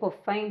 a lot of people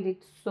find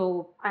it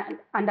so,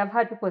 and I've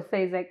heard people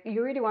say, it's like,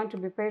 you really want to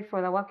be paid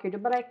for the work you do,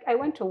 but I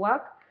went to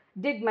work,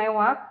 did my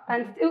work,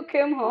 and still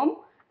came home,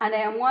 and I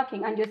am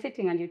working, and you're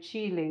sitting and you're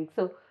chilling.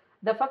 So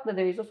the fact that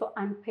there is also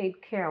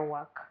unpaid care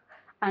work,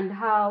 and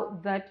how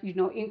that, you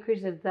know,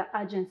 increases the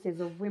agencies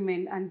of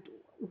women and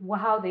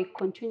how they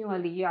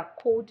continually are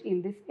caught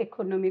in this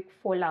economic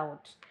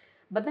fallout.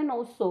 But then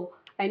also,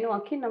 I know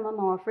Akina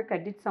Mama of Africa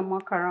did some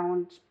work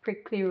around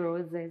prickly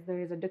roses. There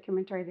is a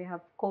documentary they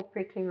have called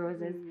Prickly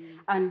Roses,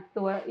 and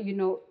they were, you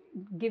know,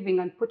 giving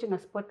and putting a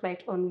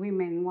spotlight on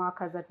women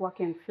workers that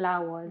work in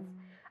flowers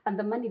and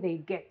the money they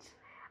get,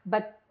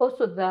 but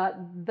also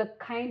the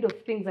kind of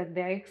things that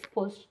they're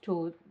exposed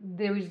to.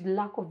 There is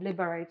lack of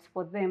labor rights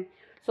for them.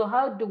 So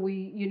how do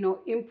we, you know,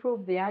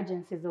 improve the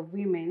agencies of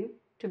women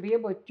to be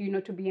able to, you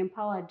know, to be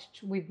empowered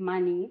with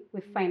money,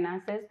 with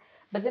finances,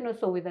 but then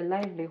also with a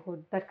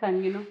livelihood that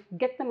can, you know,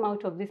 get them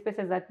out of these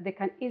spaces that they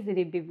can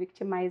easily be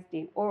victimized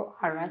in or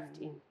harassed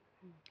in?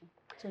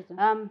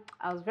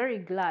 I was very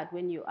glad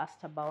when you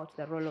asked about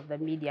the role of the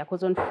media,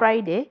 because on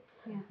Friday,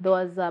 there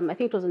was, I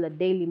think it was in the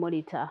Daily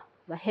Monitor,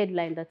 the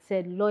headline that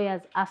said,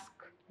 lawyers ask,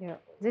 is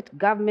it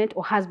government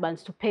or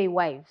husbands to pay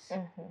wives?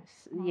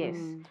 Yes.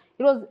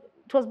 It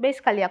was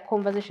basically a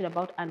conversation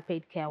about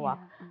unpaid care work.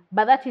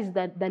 But that is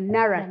the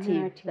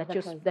narrative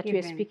that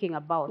you're speaking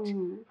about,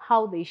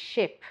 how they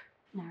shape,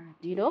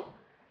 you know,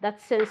 that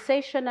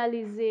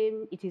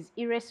sensationalism, it is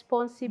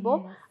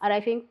irresponsible. And I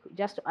think,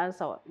 just to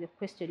answer the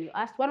question you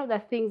asked, one of the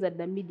things that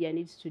the media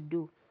needs to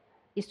do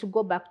is to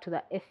go back to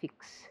the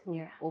ethics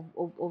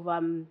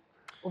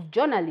of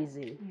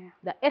journalism.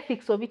 The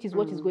ethics of it is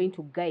what is going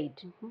to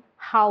guide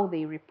how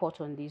they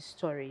report on these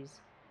stories.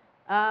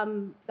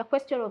 The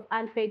question of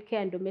unpaid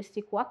care and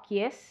domestic work,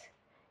 yes.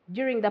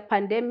 During the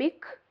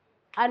pandemic,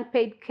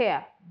 unpaid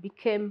care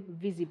became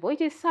visible.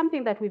 It is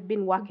something that we've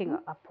been working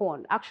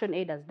upon.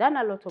 Actionaid has done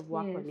a lot of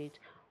work on it.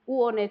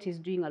 UONET is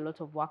doing a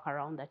lot of work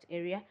around that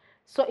area.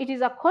 So it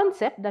is a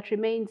concept that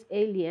remains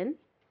alien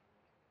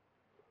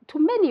to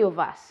many of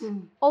us.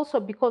 Also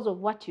because of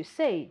what you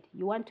said,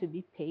 you want to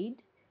be paid.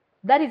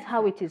 That is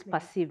how it is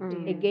perceived.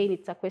 Again,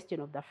 it's a question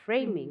of the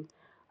framing.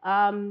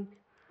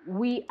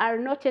 We are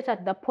not yet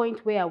at the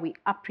point where we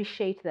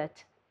appreciate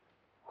that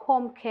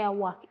home care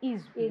work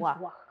is work.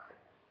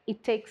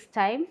 It takes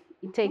time,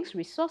 it takes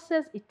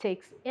resources, it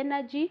takes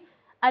energy.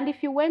 And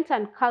if you went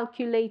and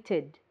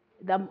calculated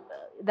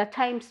the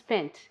time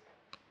spent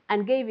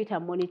and gave it a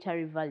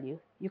monetary value,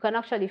 you can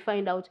actually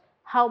find out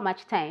how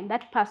much time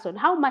that person,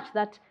 how much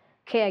that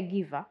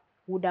caregiver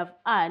would have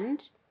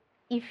earned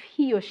if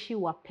he or she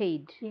were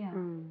paid.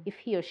 If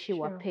he or she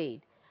were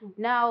paid.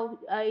 Now,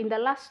 in the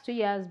last 2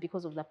 years,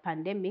 because of the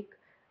pandemic,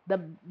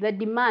 the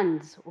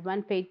demands of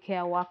unpaid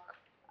care work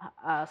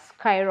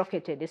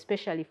skyrocketed,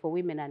 especially for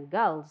women and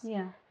girls,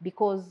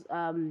 because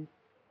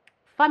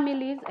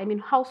families, I mean,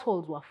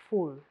 households were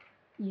full.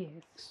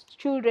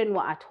 Children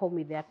were at home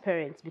with their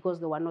parents because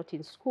they were not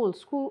in school.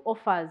 School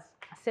offers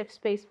a safe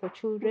space for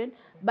children,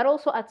 but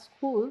also at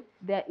school,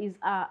 there is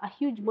a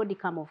huge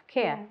modicum of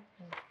care.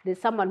 There's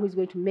someone who's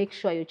going to make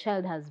sure your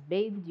child has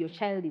bathed, your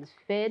child is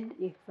fed,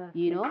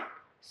 you know.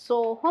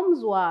 So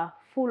homes were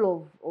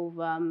full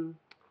of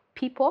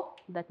people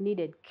that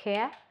needed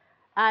care.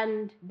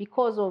 And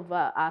because of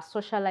our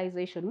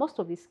socialization, most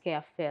of this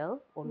care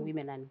fell on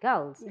women and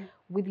girls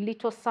with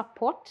little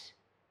support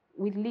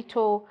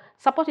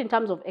in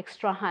terms of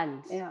extra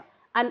hands.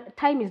 And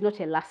time is not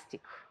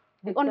elastic.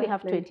 We only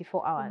have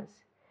 24 hours.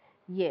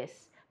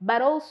 Yes.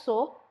 But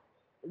also,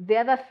 the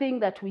other thing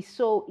that we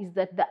saw is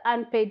that the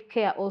unpaid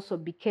care also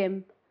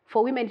became,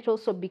 for women, it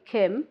also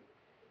became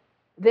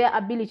their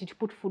ability to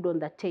put food on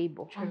the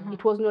table.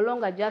 It was no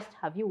longer just,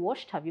 have you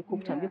washed, have you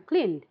cooked, have you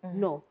cleaned?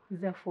 No. Is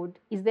there food?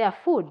 Is there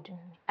food?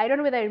 I don't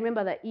know whether I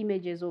remember the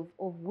images of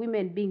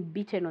women being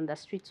beaten on the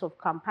streets of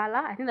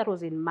Kampala. I think that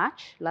was in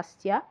March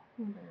last year.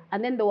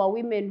 And then there were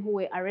women who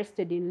were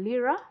arrested in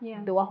Lira.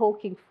 They were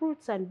hawking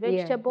fruits and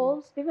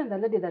vegetables. Even the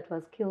lady that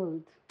was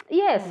killed.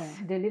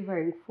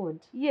 Delivering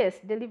food. Yes,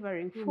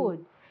 delivering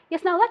food.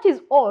 Yes, now that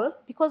is all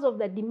because of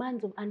the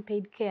demands of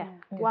unpaid care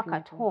work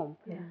at home.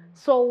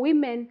 So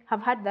women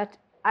have had that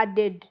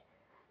added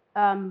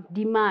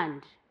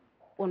demand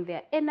on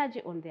their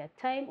energy, on their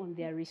time, on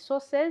their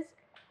resources.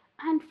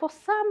 And for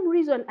some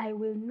reason I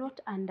will not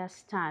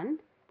understand,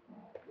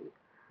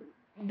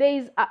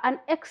 there is an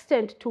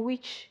extent to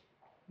which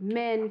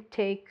men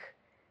take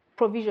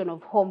provision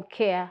of home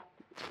care,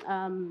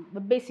 the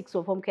basics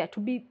of home care, to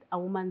be a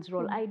woman's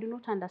role. I do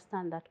not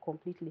understand that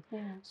completely.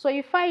 So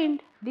you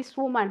find this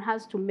woman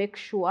has to make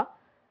sure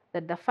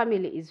that the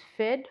family is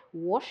fed,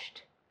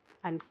 washed,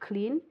 and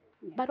clean,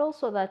 but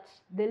also that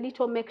the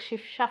little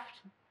makeshift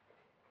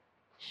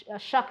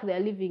shack they're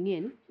living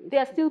in, they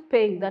are still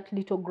paying that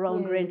little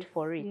ground rent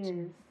for it.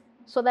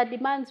 So the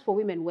demands for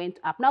women went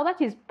up. Now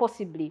that is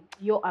possibly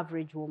your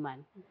average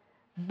woman.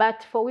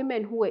 But for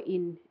women who were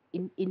in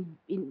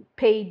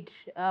paid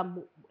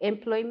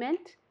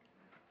employment,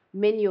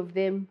 many of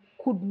them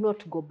could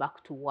not go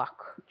back to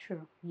work.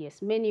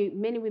 Yes, many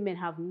women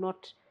have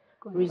not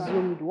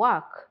resumed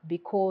work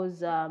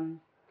because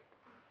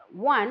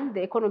one,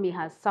 the economy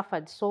has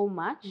suffered so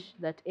much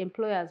that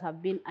employers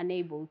have been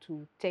unable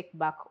to take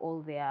back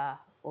all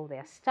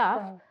their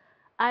staff.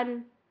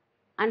 And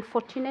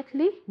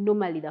unfortunately,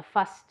 normally the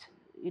first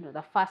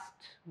the first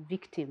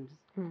victims.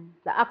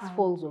 The axe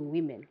falls on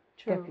women.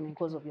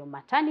 Because of your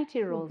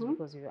maternity roles,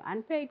 because of your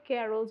unpaid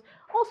care roles,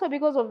 also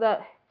because of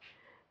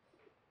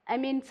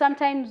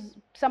sometimes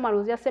someone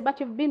will just say, but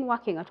you've been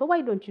working at home,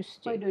 why don't you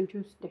stay? Why don't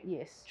you stay?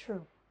 Yes.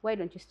 True. Why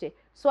don't you stay?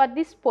 So at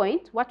this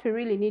point, what we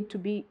really need to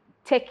be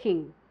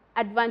taking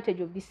advantage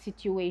of this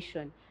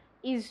situation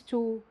is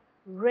to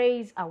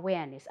raise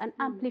awareness and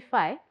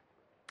amplify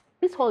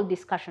this whole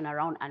discussion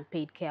around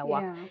unpaid care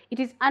work. It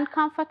is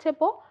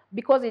uncomfortable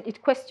because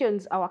it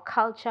questions our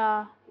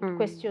culture, it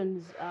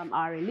questions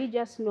our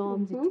religious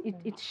norms,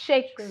 it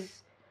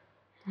shakes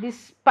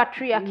this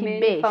patriarchy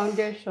base.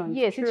 Foundations.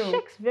 Yes, it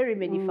shakes very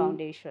many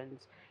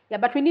foundations. Yeah,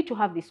 but we need to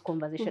have this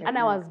conversation. And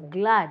I was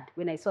glad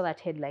when I saw that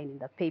headline in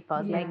the paper.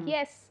 I was like,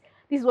 yes,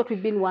 this is what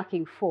we've been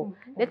working for.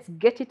 Let's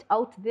get it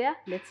out there.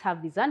 Let's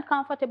have these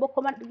uncomfortable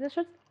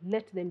conversations.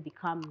 Let them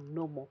become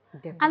normal.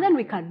 And then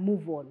we can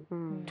move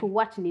on to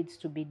what needs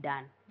to be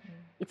done.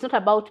 It's not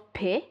about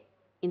pay.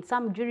 In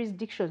some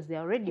jurisdictions, they're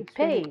already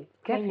paying.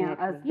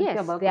 Kenya,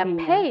 yes, they are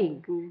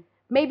paying.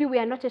 Maybe we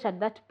are not yet at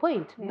that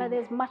point, but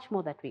there's much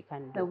more that we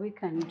can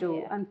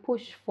do. And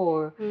push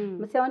for.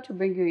 But I want to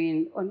bring you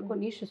in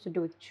on issues to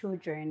do with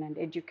children and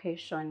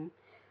education.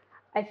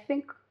 I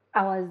think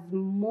I was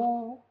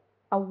more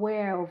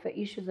aware of the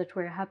issues that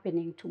were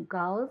happening to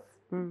girls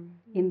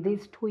in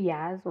these 2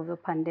 years of the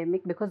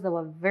pandemic because they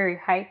were very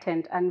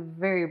heightened and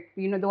very,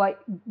 they were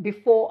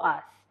before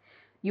us.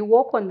 You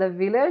walk on the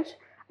village,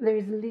 there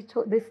is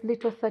this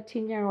little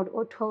 13-year-old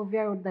or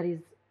 12-year-old that is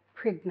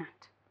pregnant.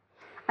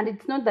 And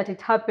it's not that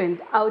it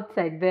happened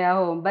outside their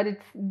home, but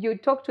you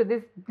talk to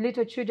these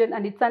little children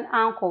and it's an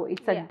uncle,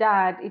 it's a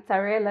dad, it's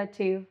a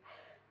relative.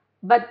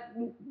 But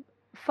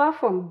far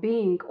from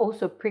being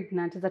also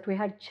pregnant is that we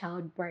had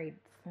child brides.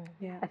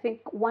 I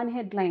think one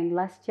headline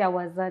last year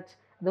was that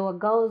there were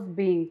girls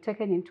being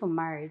taken into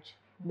marriage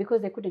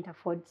because they couldn't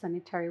afford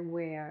sanitary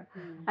wear.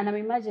 And I'm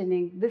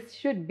imagining this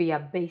should be a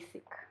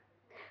basic.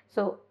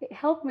 So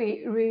help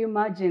me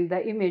reimagine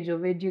the image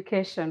of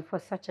education for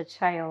such a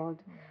child.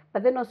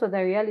 But then also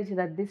the reality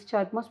that this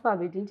child most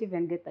probably didn't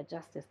even get the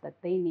justice that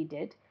they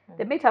needed.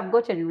 They might have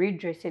gotten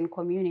redress in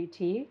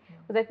community.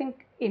 Because I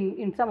think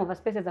in some of the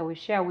spaces that we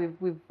share,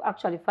 we've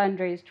actually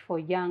fundraised for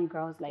young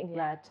girls like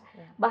that.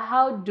 But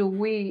how do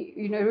we,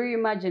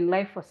 reimagine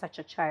life for such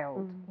a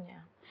child?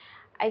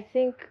 I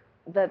think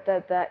that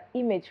the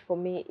image for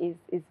me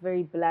is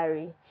very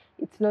blurry.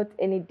 It's not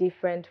any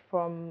different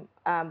from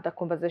the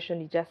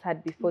conversation you just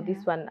had before,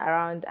 this one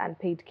around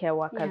unpaid care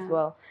work as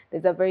well.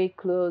 There's a very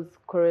close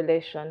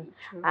correlation.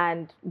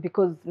 And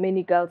because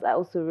many girls are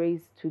also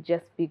raised to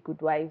just be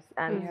good wives.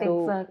 And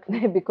so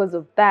because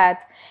of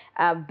that,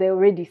 they're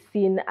already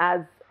seen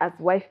as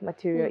wife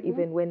material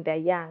even when they're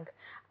young.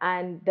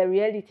 And the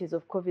realities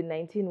of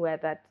COVID-19 were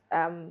that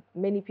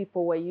many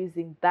people were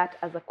using that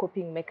as a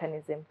coping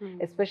mechanism,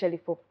 especially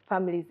for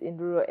families in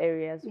rural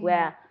areas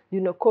where,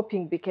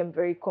 coping became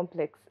very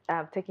complex.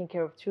 Taking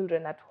care of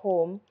children at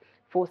home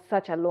for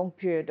such a long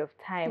period of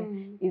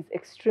time is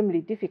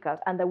extremely difficult.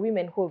 And the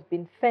women who have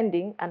been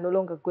fending are no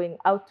longer going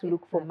out to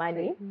look for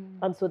money.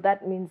 And so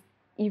that means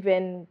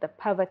even the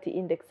poverty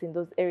index in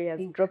those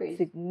areas increased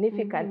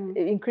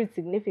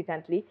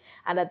significantly.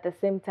 And at the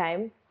same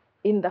time,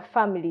 in the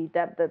family,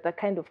 the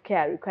kind of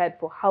care required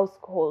for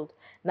household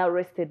now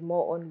rested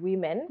more on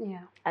women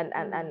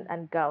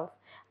and girls.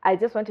 I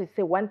just wanted to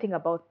say one thing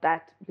about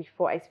that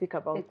before I speak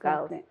about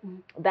girls.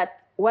 That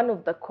one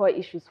of the core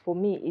issues for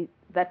me is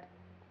that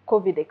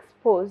COVID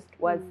exposed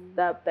was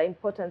the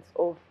importance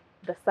of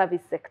the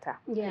service sector.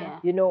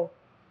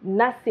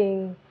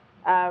 Nursing,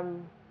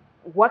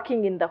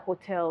 working in the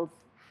hotels,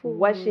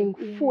 washing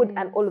food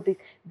and all of this.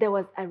 There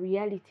was a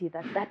reality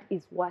that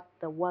is what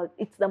the world,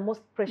 it's the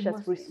most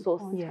precious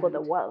resource for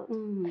the world.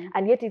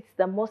 And yet it's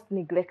the most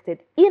neglected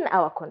in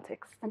our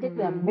context. And yet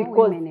there are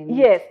more women in it.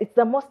 Yes, it's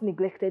the most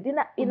neglected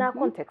in our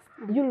context.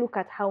 You look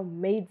at how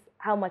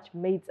much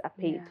maids are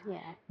paid.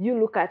 You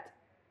look at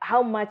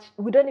how much,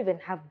 we don't even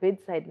have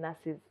bedside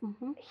nurses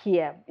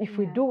here. If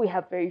we do, we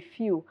have very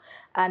few.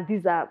 And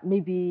these are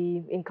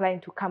maybe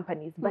inclined to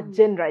companies, but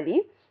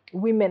generally,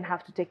 women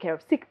have to take care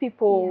of sick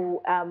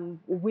people.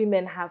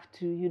 Women have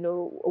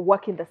to,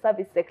 work in the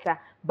service sector,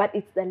 but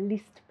it's the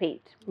least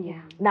paid.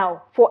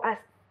 Now, for a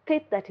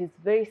state that is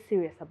very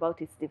serious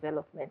about its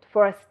development,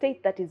 for a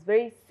state that is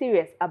very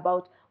serious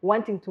about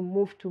wanting to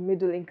move to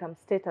middle income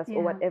status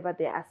or whatever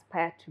they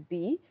aspire to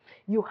be,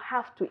 you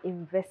have to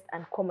invest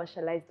and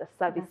commercialize the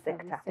service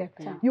sector.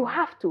 You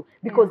have to,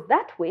 because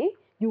that way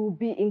you will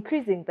be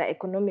increasing the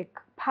economic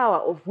power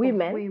of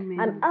women,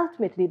 and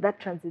ultimately that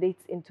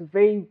translates into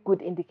very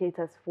good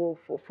indicators for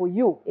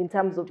you in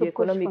terms of your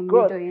economic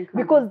growth,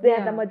 because they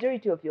are the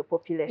majority of your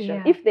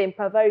population. If they're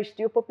impoverished,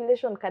 your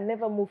population can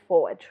never move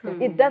forward.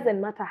 It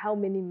doesn't matter how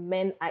many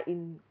men are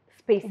in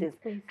spaces.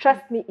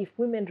 Trust me, if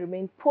women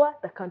remain poor,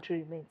 the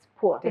country remains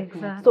poor.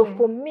 So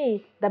for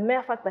me, the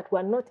mere fact that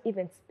we're not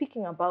even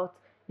speaking about,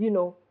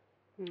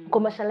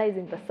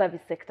 commercializing the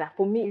service sector,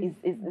 for me,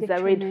 is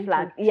a red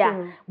flag.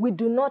 Yeah, we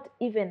do not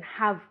even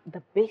have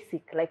the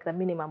basic, like the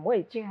minimum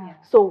wage.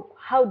 So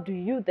how do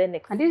you then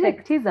expect? And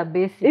it is a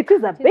basic. It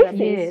is a basic.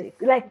 Yes.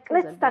 Like,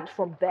 let's start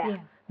from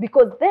there.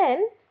 Because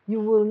then you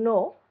will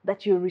know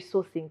that you're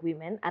resourcing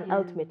women, and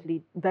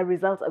ultimately the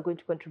results are going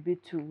to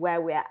contribute to where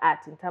we are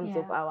at in terms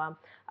of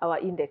our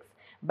index.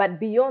 But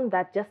beyond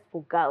that, just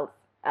for girls,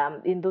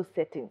 in those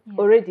settings,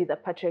 already the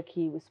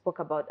patriarchy we spoke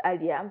about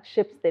earlier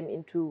shapes them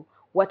into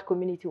what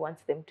community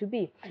wants them to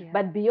be.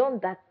 But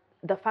beyond that,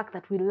 the fact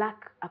that we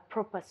lack a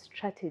proper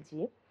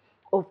strategy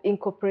of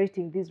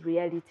incorporating these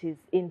realities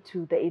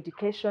into the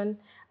education,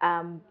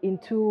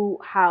 into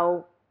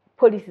how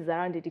policies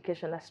around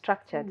education are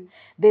structured,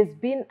 there's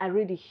been a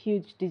really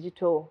huge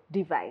digital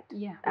divide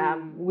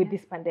with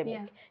this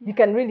pandemic. You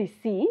can really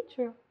see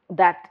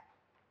that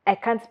I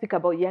can't speak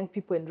about young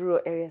people in rural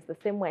areas the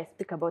same way I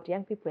speak about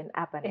young people in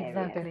urban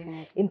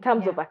areas. In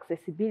terms of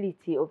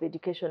accessibility of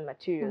education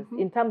materials,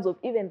 in terms of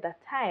even the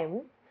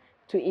time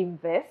to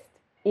invest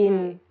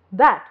in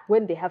that,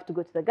 when they have to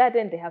go to the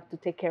garden, they have to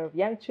take care of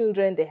young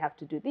children, they have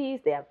to do this,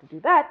 they have to do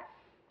that.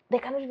 They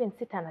cannot even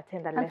sit and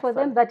attend a lesson. And for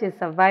them, that is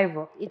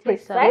survival.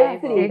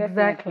 Precisely.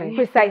 Exactly.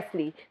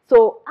 Precisely.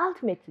 So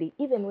ultimately,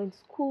 even when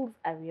schools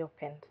are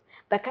reopened,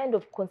 the kind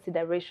of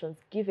considerations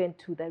given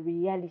to the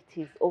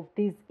realities of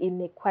these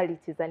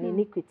inequalities and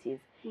iniquities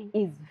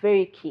is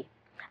very key.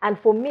 And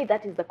for me,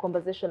 that is the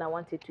conversation I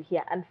wanted to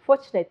hear.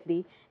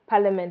 Unfortunately,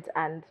 Parliament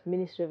and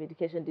Ministry of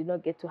Education did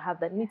not get to have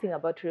that meeting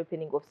about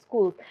reopening of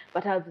schools,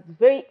 but I was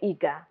very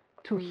eager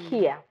to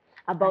hear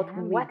about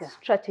what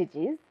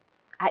strategies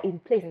are in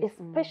place,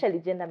 especially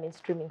gender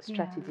mainstreaming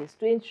strategies,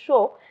 to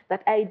ensure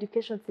that our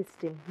education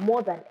system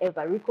more than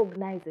ever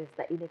recognizes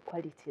the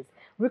inequalities,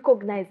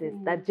 recognizes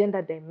the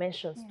gender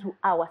dimensions to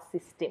our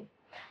system.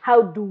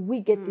 How do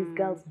we get these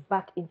girls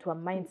back into a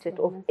mindset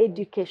of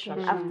education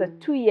after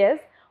 2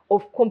 years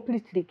of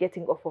completely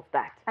getting off of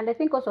that? And I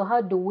think also, how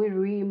do we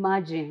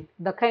reimagine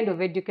the kind of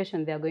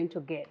education they are going to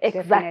get?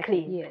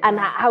 Exactly. Yes. And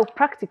how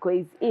practical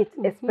is it,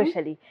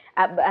 especially?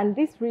 And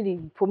this really,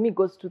 for me,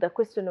 goes to the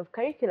question of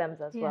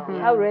curriculums as well.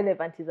 How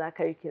relevant is our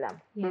curriculum?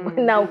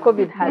 Now,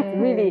 COVID has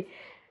really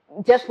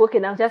just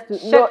working out. Just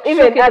to know,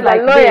 even as a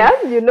lawyer,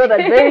 you know that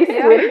very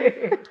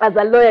soon, as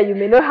a lawyer, you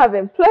may not have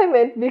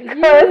employment because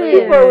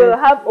people will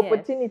have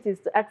opportunities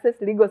to access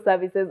legal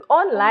services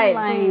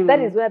online.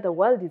 That is where the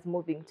world is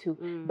moving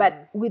to.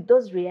 But with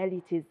those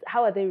realities,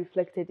 how are they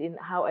reflected in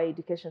how our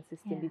education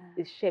system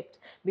is shaped?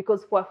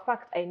 Because for a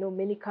fact, I know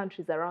many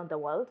countries around the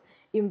world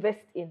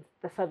invest in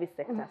the service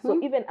sector. So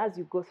even as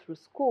you go through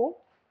school,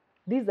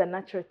 these are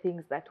natural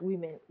things that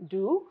women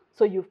do.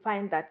 So you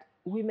find that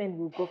women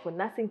will go for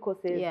nursing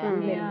courses,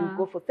 women will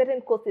go for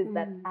certain courses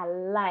that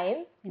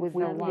align with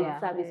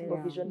service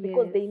provision,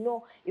 because they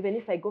know even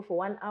if I go for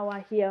 1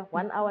 hour here,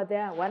 1 hour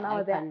there, 1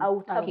 hour there, I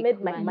would have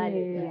made my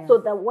money. So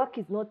the work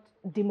is not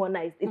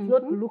demonized. It's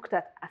not looked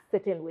at a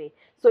certain way.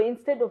 So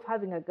instead of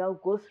having a girl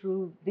go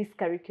through this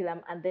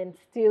curriculum and then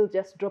still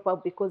just drop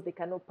out because they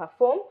cannot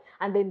perform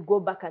and then go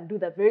back and do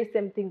the very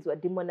same things we're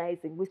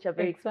demonizing, which are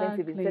very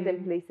expensive in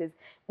certain places,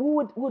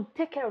 we would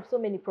take care of so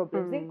many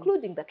problems,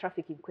 including the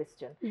trafficking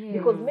question.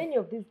 Because many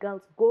of these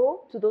girls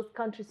go to those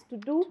countries to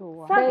do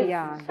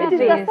service. It is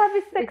the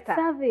service sector.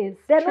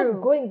 They're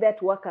not going there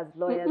to work as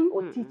lawyers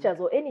or teachers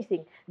or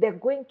anything. They're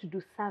going to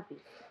do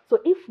service. So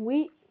if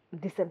we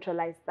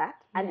decentralize that,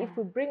 and if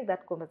we bring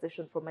that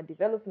conversation from a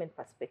development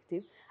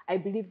perspective, I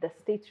believe the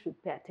state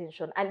should pay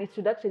attention, and it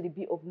should actually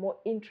be of more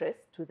interest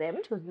to them,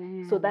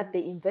 so that they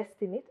invest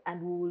in it,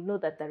 and we will know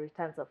that the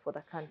returns are for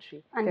the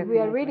country. And we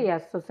are really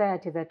a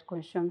society that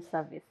consumes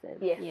services.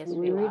 Yes,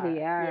 we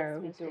really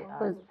are. Yes, we do.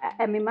 Because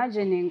I'm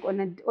imagining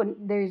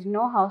there is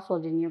no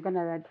household in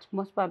Uganda that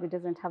most probably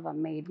doesn't have a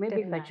maid.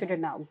 Maybe if the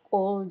children are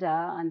older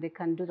and they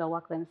can do the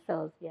work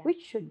themselves,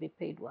 which should be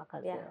paid work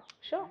as well.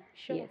 Sure.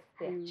 Yes.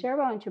 Kirabo,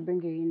 I want to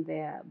bring you in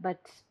there, but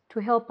to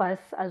help us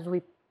as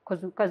we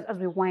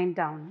wind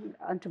down,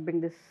 and to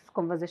bring this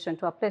conversation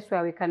to a place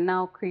where we can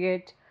now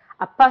create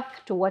a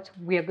path to what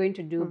we are going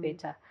to do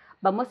better.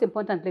 But most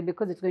importantly,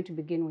 because it's going to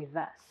begin with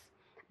us.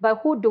 But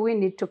who do we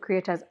need to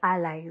create as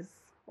allies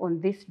on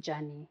this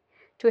journey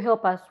to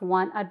help us,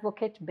 one,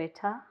 advocate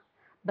better,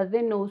 but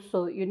then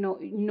also,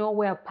 know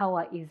where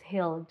power is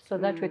held, so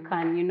that we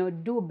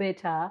can, do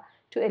better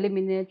to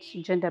eliminate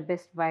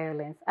gender-based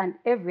violence and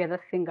every other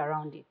thing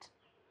around it?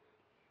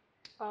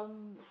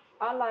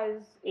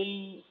 Allies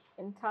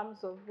in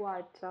terms of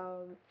what?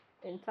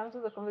 In terms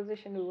of the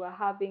conversation we were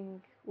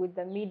having with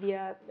the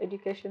media,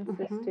 education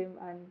system,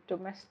 and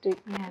domestic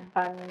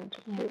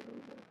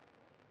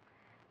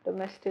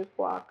domestic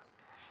work.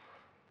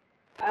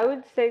 I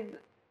would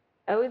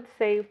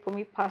say for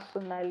me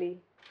personally,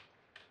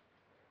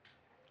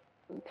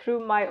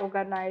 through my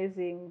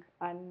organizing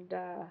and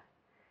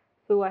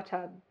through what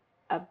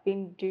I've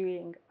been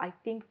doing, I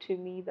think to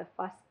me the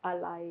first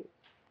ally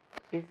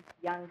is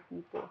young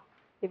people,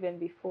 even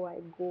before I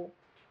go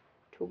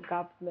to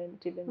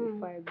government, even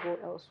before I go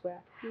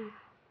elsewhere.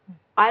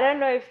 I don't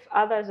know if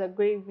others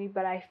agree with me,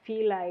 but I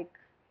feel like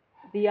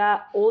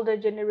their older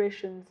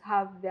generations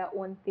have their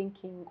own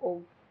thinking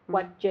of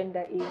what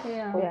gender is,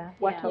 or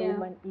what a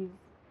woman is.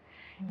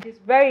 It's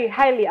very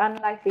highly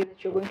unlikely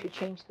that you're going to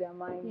change their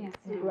minds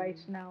right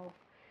now.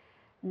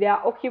 They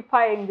are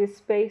occupying these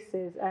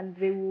spaces, and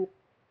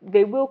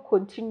they will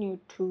continue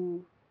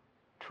to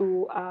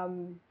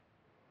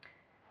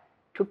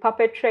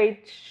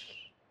perpetrate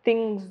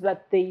things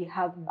that they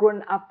have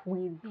grown up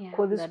with,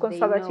 or these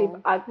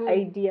conservative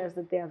ideas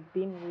that they have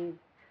been with.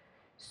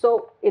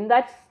 So in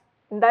that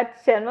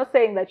sense, I'm not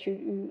saying that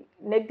you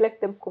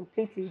neglect them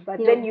completely, but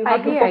then you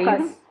have to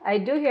focus. I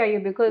do hear you,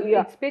 because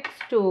it speaks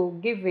to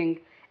giving,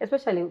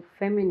 especially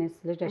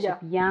feminist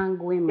leadership, young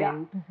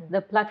women,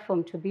 the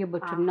platform to be able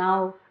to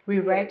now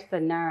rewrite the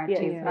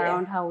narrative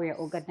around how we are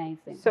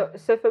organizing. So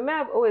for me,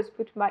 I've always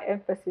put my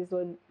emphasis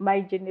on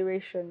my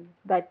generation,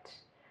 that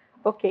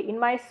in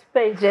my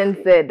space, Gen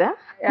Z, huh?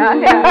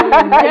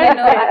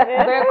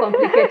 Very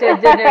complicated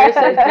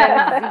generation, Gen Z.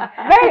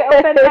 Very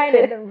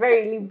open-minded and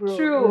very liberal.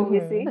 True. You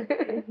see,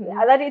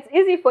 that it's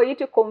easy for you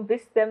to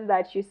convince them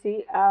that, you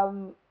see,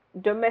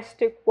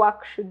 domestic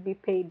work should be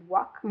paid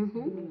work.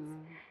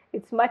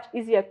 It's much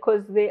easier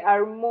because they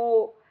are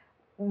more.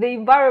 The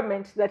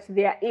environment that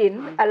they are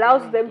in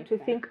allows them to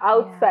think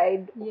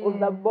outside of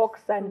the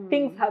box, and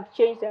things have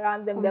changed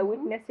around them. They're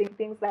witnessing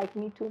things like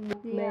Me Too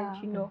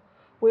movement,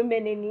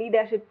 women in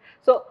leadership.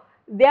 So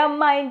their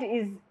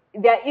mind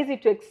they're easy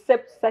to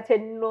accept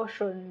certain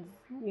notions,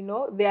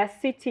 They are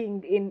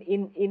sitting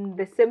in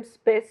the same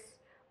space,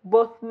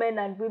 both men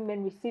and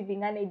women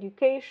receiving an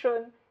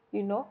education,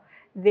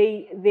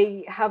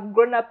 They have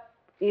grown up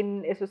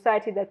in a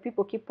society that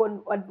people keep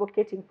on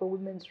advocating for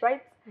women's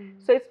rights.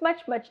 So it's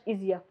much, much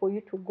easier for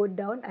you to go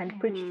down and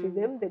preach to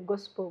them the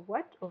gospel of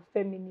what? Of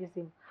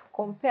feminism,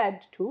 compared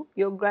to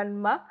your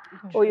grandma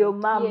or your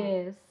mom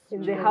in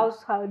the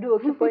household who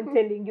keep on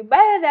telling you, but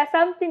there are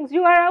some things,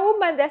 you are a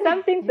woman, there are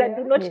some things that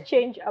do not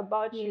change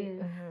about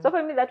you. So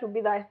for me, that would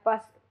be the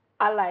first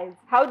allies.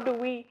 How do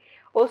we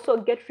also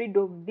get rid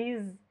of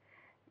these,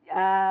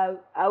 I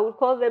would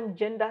call them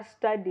gender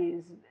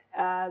studies,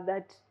 how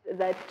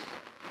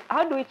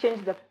do we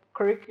change the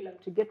curriculum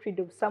to get rid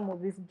of some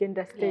of these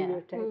gender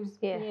stereotypes?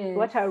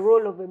 What a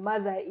role of a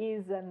mother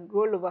is and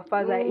role of a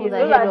father is.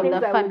 Those are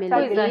things that we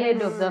Who is the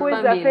head of the family? Who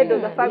is the head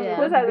of the family? It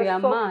Those could are be the a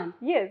man.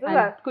 Yes, those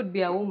It could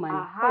be a woman.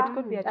 It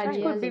could be a child.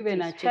 It could be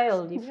even a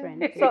child.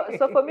 Different.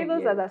 So for me,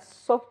 those are the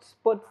soft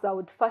spots that I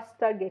would first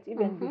target,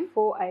 even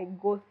before I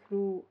go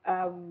through,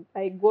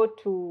 I go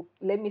to,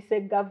 let me say,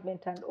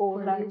 government and all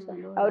that.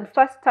 I would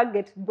first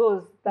target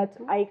those that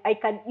I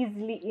can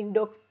easily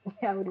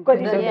I would call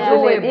it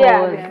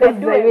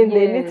doable.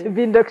 They need to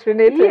be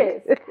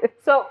indoctrinated. Yes.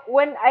 So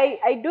when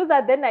I do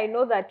that, then I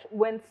know that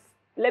when,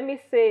 let me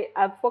say,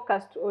 I've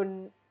focused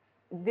on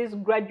these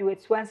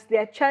graduates, once they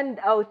are churned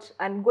out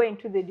and go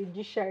into the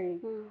judiciary,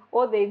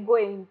 or they go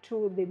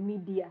into the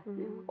media,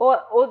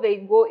 or they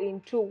go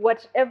into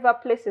whatever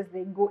places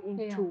they go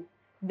into,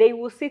 they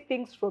will see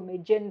things from a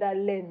gender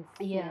lens.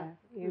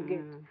 You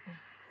get.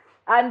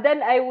 And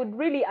then I would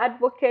really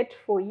advocate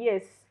for,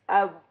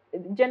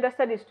 gender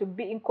studies to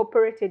be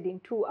incorporated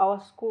into our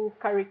school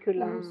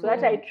curriculum, so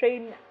that I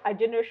train a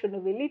generation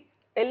of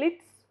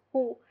elites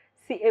who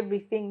see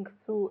everything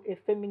through a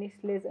feminist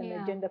lens and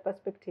a gender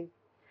perspective.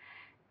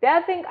 The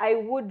other thing I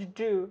would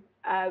do,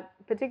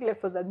 particularly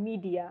for the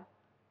media,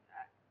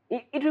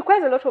 it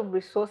requires a lot of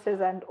resources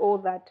and all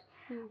that,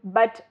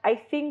 but I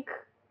think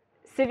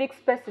civic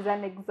space is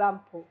an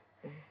example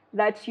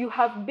that you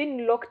have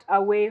been locked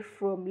away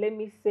from, let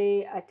me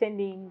say,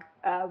 attending,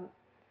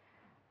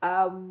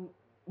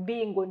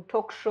 being on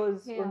talk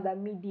shows on the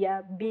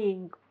media,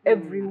 being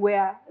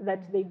everywhere,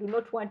 that they do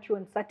not want you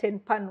on certain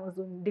panels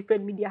on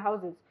different media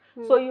houses.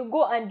 So you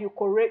go and you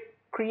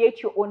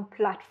create your own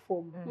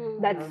platform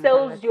that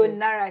sells your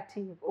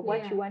narrative of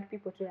what you want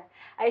people to hear.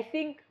 I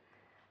think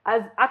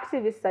as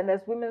activists and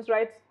as women's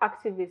rights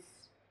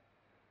activists,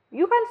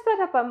 you can start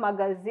up a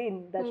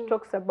magazine that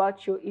talks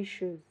about your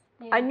issues,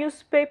 a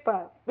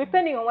newspaper,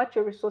 depending on what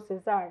your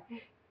resources are.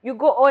 You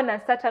go on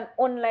and start an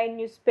online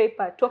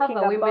newspaper talking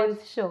about... Have a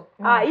women's show.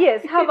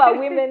 Yes, have a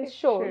women's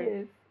show.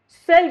 Yes.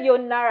 Sell your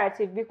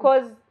narrative,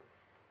 because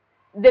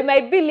there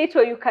might be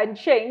little you can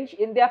change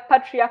in their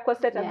patriarchal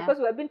setup, because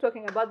we have been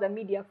talking about the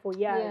media for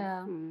years.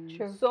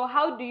 True. So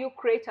how do you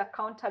create a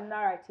counter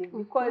narrative?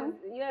 Because,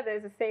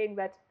 there's a saying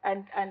that,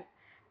 and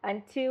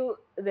until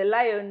the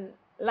lion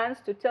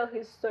learns to tell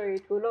his story,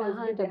 it will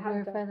always be the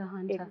hunter.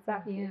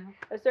 Exactly.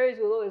 The stories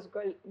will always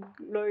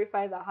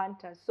glorify the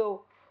hunter.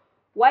 So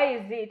why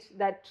is it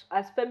that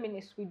as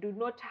feminists we do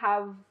not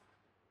have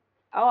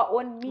our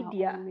own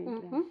media?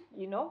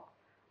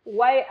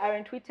 Why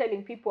aren't we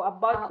telling people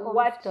about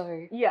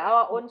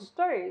our own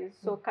stories?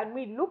 So can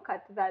we look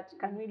at that?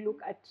 Can we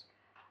look at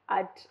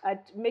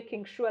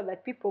making sure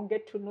that people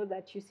get to know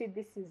that, you see,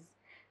 this is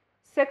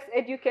sex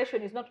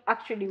education is not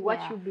actually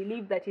what you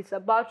believe that it's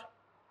about,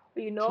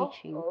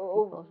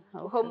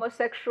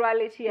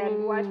 homosexuality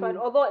and what,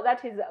 although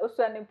that is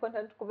also an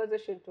important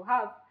conversation to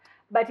have.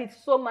 but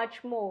it's so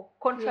much more.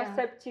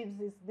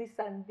 Contraceptives is this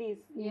and this.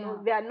 You know,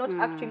 they are not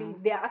actually,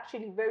 they are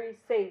actually very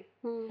safe.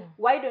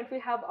 Why don't we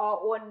have our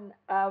own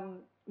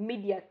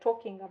media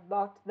talking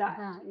about that?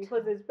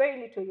 Because there's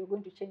very little you're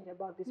going to change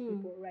about these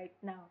people right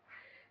now.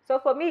 So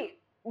for me,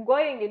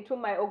 going into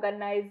my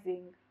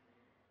organizing,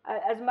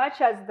 as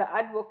much as the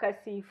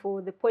advocacy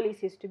for the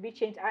policies to be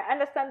changed, I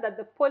understand that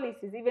the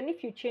policies, even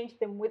if you change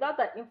them, without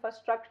the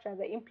infrastructure,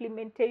 the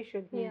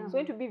implementation, it's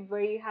going to be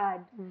very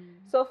hard.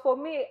 So for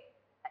me,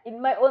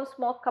 in my own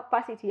small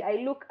capacity,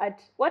 I look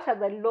at what are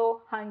the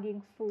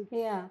low-hanging fruits.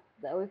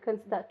 That we can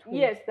start with.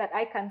 Yes, that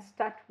I can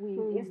start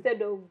with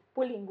instead of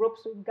pulling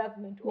ropes with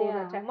government all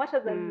the time. What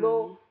are the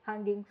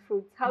low-hanging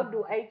fruits? How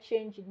do I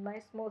change in my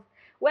small,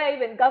 where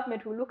even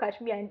government will look at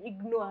me and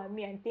ignore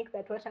me and think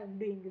that what I'm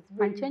doing is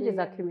very, and change is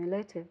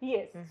accumulative.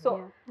 Yes.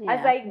 So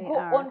as I go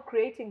on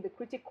creating the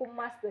critical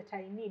mass that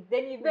I need,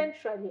 then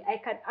eventually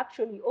I can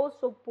actually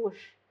also push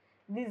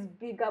these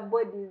bigger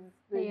bodies,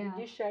 the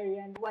judiciary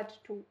and what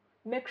to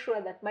make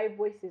sure that my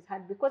voice is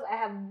heard, because I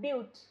have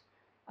built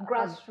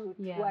grassroots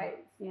wise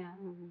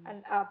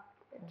and up.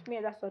 To me,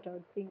 that's what I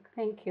would think.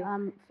 Thank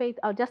you. Faith,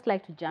 I'd just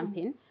like to jump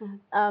in.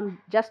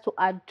 Just to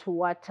add to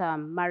what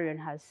Marion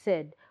has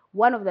said,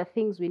 one of the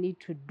things we need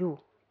to do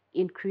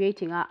in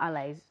creating our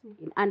allies,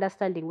 in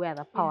understanding where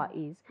the power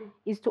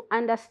is to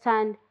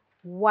understand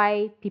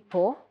why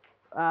people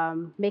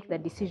make the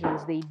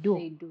decisions they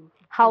do,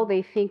 how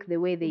they think the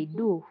way they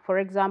do. For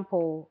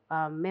example,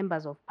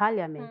 members of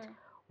parliament,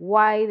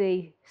 why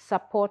they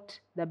support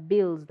the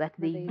bills that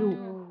they do,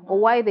 or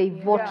why they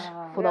vote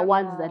for the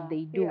ones that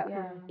they do.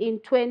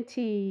 In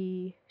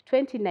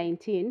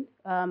 2019,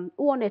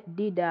 UONET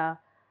did a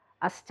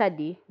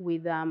study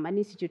with an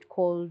institute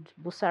called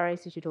Busara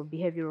Institute of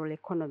Behavioral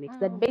Economics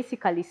that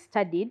basically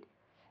studied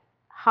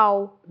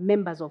how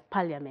members of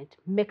parliament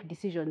make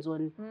decisions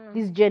on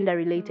these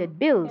gender-related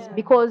bills,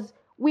 because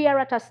we are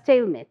at a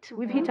stalemate.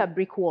 We've hit a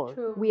brick wall.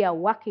 We are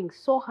working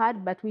so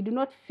hard, but we do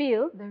not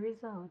feel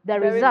the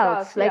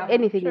results like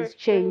anything is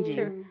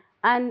changing.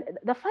 And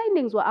the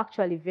findings were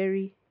actually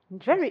very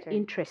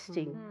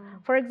interesting.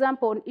 For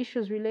example, on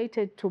issues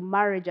related to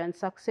marriage and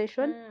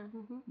succession,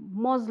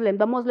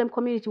 the Muslim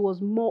community was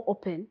more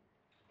open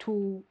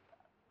to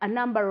a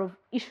number of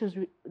issues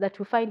that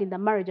we find in the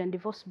marriage and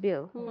divorce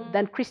bill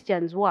than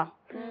Christians were.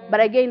 But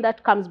again,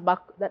 that comes back,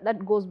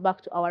 that goes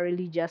back to our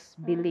religious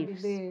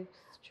beliefs.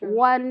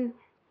 One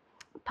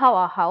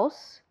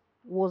powerhouse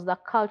was the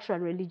cultural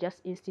and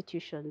religious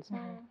institutions.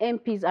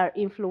 MPs are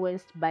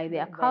influenced by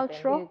their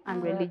cultural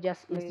and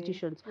religious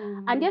institutions.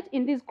 And yet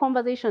in these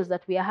conversations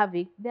that we are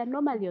having, they are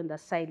normally on the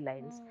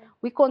sidelines.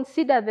 We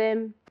consider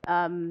them,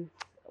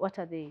 what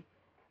are they,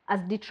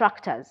 as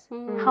detractors.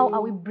 How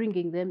are we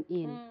bringing them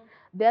in?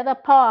 The other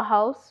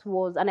powerhouse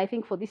was, and I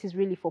think for this is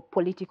really for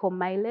political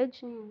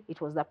mileage,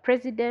 it was the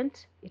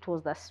president, it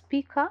was the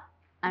speaker,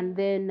 and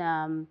then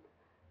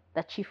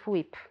the chief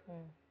whip.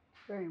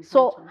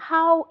 So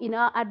how in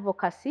our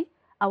advocacy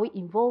are we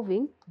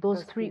involving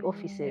those three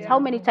offices? How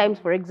many times,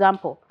 for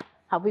example,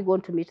 have we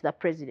gone to meet the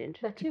president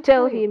to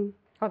tell him,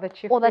 or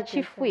the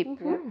chief whip,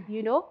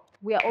 you know?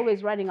 We are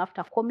always running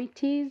after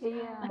committees.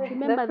 But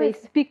remember, they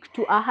speak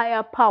to a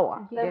higher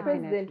power. The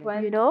president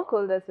once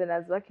called us when I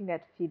was working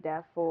at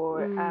FIDA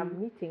for a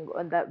meeting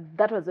on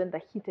that was when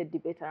the heated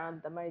debate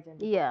around the marriage and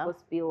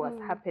divorce bill was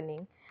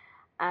happening.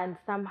 And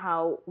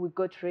somehow we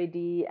got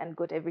ready and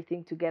got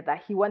everything together.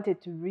 He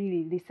wanted to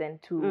really listen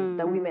to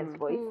the women's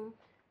voice.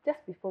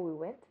 Just before we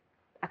went,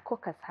 a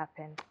caucus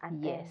happened.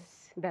 And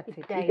that's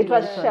it. It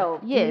was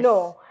shelved.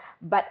 No.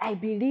 But I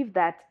believe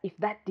that if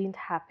that didn't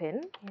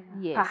happen,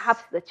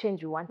 perhaps the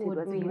change we wanted was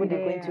really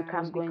going to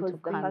come, because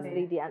the First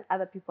Lady and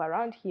other people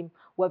around him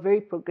were very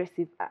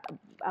progressive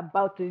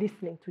about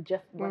listening to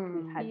just what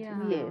we had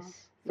to say.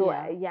 So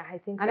I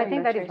think, and I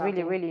think that is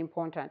really, really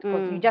important,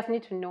 because you just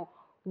need to know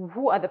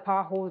who are the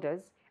power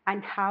holders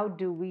and how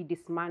do we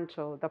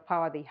dismantle the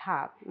power they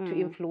have to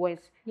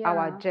influence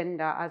our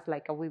agenda as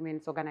like a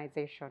women's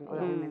organization or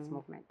a women's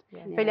movement.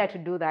 Failure to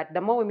do that,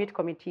 the more we meet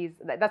committees,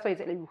 that's why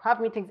we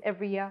have meetings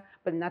every year,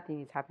 but nothing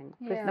is happening.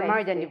 The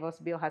marriage and divorce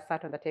bill has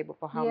sat on the table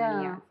for how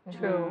many years?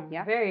 True.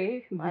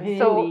 Very.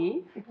 So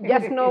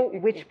just know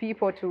which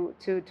people to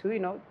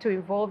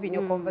involve in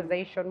your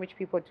conversation, which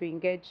people to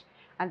engage,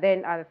 and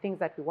then other things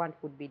that we want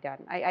would be done.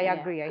 I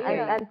agree.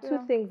 And two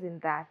things in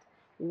that.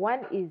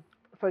 One is,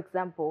 for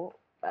example,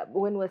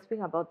 when we're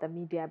speaking about the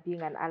media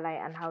being an ally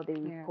and how they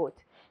report.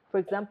 For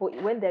example,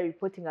 when they're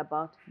reporting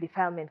about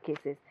defilement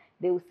cases,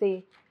 they will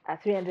say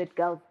 300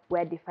 girls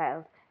were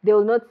defiled. They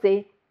will not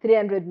say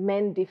 300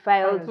 men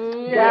defiled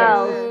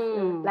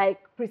girls. Like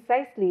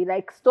precisely,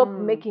 like stop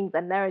making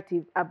the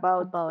narrative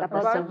about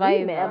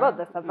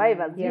the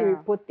survivors. You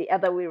report the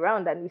other way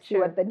around, and we see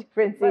what the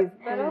difference is.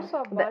 But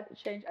also about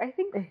change. I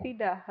think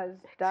FIDA has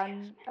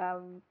done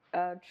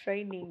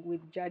training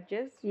with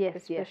judges,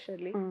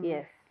 especially.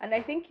 And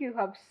I think you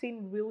have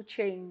seen real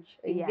change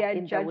in their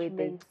in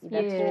judgments.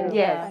 That's true.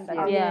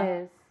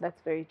 Yes.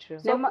 That's very true.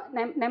 So,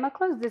 Naima,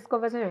 close this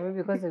conversation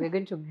because we're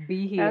going to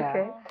be here.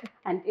 Okay.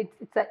 And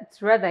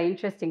it's rather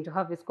interesting to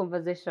have this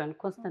conversation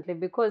constantly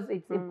because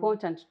it's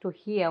important to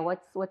hear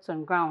what's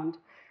on ground.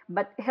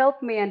 But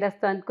help me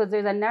understand, because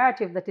there's a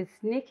narrative that is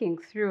sneaking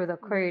through the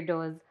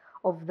corridors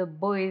of the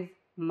boys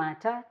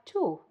matter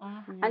too.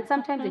 And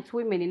sometimes it's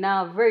women in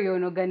our very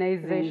own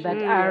organizing that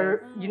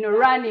are,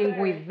 running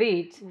with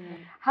it.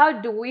 How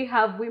do we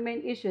have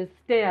women issues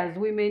stay as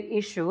women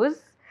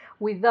issues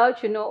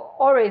without,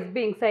 always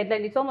being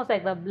sidelined? It's almost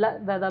like the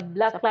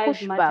Black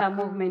Lives Matter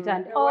movement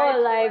and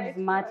all lives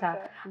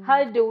matter.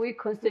 How do we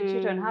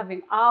constitute on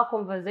having our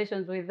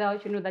conversations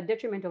without, the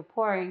detriment of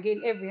pouring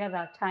in every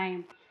other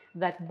time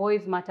that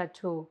boys matter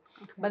too?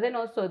 But then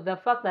also the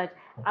fact that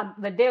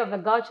the day of the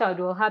girl child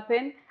will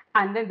happen,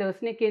 and then they'll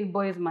sneak in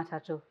boys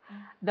matter too.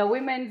 The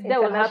women's day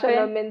will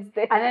happen, Men's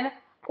Day. and then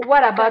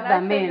what about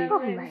the men?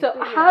 So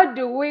how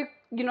do we,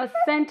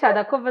 center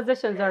the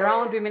conversations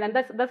around women? And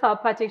that's our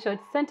parting shot.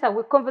 Center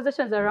with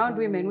conversations around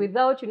women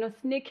without,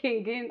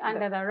 sneaking in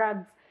under the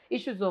rugs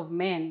issues of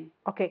men.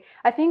 Okay,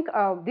 I think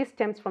this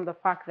stems from the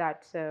fact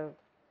that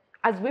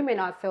as women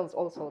ourselves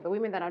also, the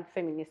women that aren't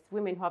feminists,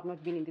 women who have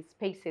not been in these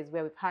spaces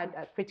where we've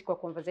had critical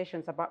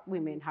conversations about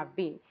women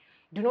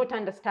do not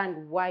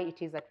understand why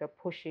it is that we're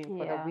pushing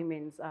for the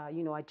women's,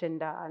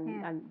 agenda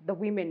and the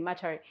women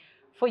matter.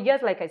 For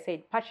years, like I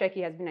said,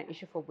 patriarchy has been an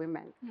issue for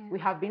women. We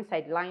have been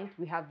sidelined.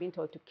 We have been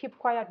told to keep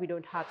quiet. We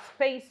don't have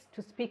space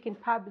to speak in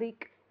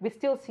public. We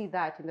still see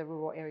that in the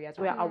rural areas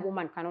where a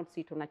woman cannot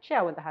sit on a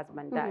chair when the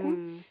husband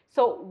dies.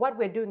 So what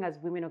we're doing as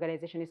women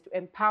organization is to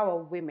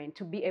empower women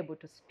to be able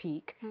to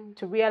speak,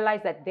 to realize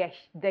that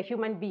they're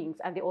human beings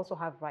and they also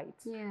have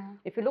rights.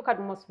 If you look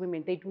at most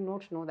women, they do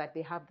not know that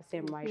they have the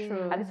same rights.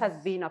 And this has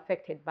been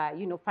affected by,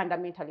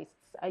 fundamentalists,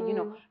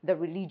 the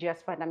religious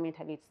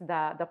fundamentalists,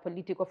 the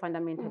political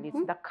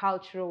fundamentalists, the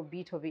cultural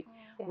bit of it.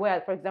 Well,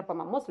 for example,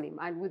 I'm a Muslim,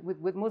 and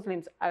with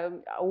Muslims, a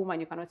woman,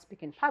 you cannot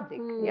speak in public.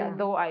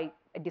 Though I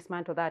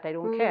dismantle that, I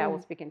don't care. I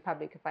will speak in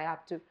public if I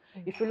have to.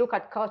 If you look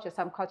at culture,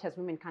 some cultures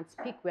women can't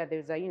speak where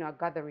there's a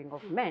gathering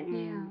of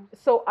men.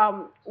 So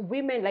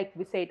women, like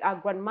we said, our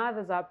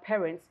grandmothers, our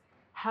parents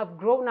have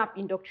grown up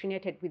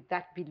indoctrinated with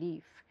that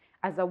belief.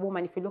 As a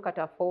woman, if you look at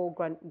our four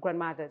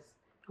grandmothers,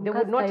 they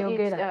would not eat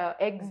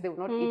eggs, they would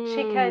not eat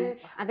chicken,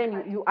 and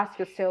then you ask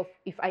yourself,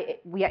 if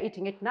we are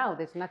eating it now,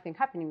 there's nothing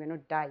happening, we're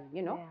not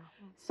dying,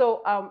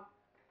 So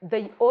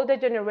the older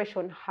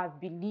generation have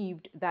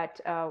believed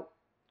that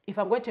if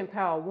I'm going to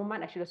empower a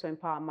woman, I should also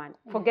empower a man,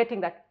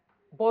 forgetting that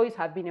boys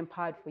have been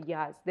empowered for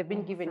years. They've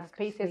been given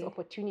spaces,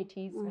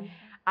 opportunities,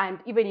 and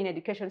even in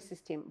education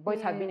system,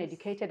 boys have been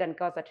educated and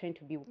girls are trained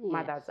to be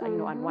mothers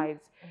and, and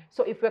wives.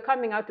 So if we're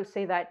coming out to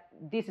say that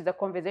this is a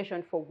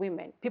conversation for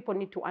women, people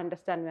need to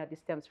understand where this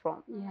stems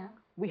from.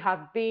 We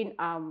have been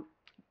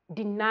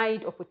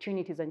denied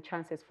opportunities and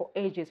chances for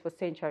ages, for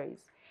centuries.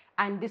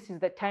 And this is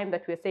the time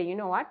that we're saying, you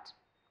know what?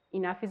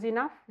 Enough is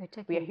enough.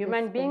 We are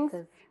human beings.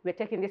 We're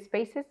taking these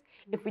spaces.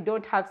 If we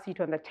don't have seat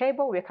on the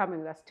table, we're coming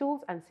with our stools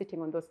and sitting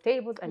on those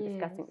tables and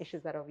discussing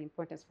issues that are of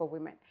importance for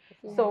women.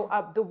 So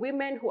the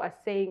women who are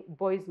saying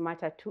boys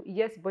matter too,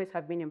 yes, boys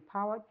have been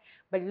empowered,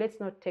 but let's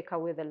not take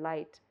away the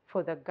light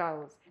for the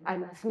girls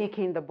and sneak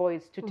in the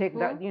boys to take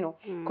that,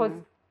 because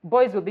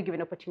boys will be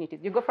given opportunities.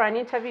 You go for an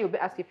interview, you'll be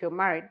asked if you're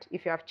married,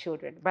 if you have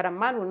children, but a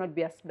man will not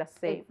be asked the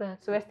same.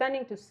 So we're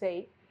standing to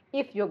say,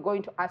 if you're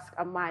going to ask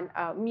a man,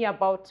 me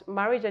about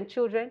marriage and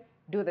children,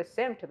 do the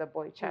same to the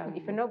boy child.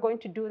 If you're not going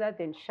to do that,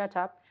 then shut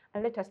up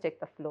and let us take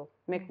the floor,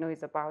 make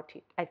noise about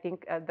it. I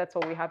think that's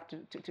all we have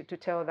to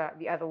tell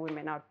the other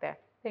women out there.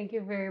 Thank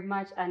you very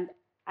much. And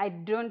I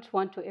don't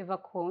want to ever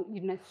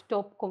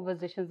stop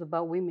conversations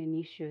about women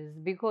issues,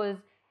 because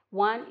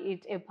one,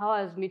 it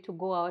empowers me to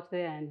go out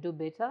there and do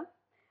better.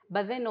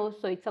 But then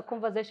also it's a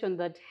conversation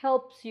that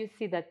helps you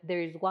see that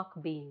there is work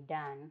being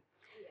done.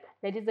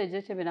 Ladies and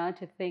gentlemen, I want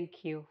to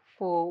thank you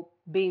for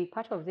being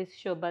part of this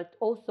show, but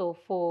also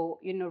for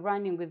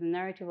running with the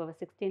narrative of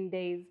 16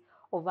 days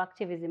of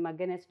activism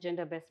against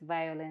gender-based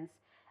violence.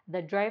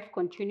 The drive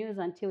continues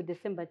until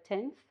December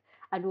 10th,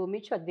 and we'll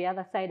meet you at the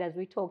other side as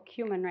we talk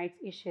human rights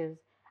issues.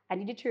 I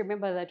need you to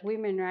remember that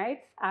women's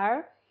rights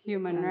are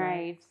human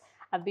rights.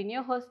 I've been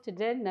your host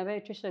today,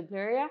 Tricia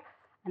Gloria,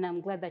 and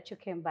I'm glad that you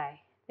came by.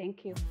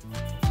 Thank you.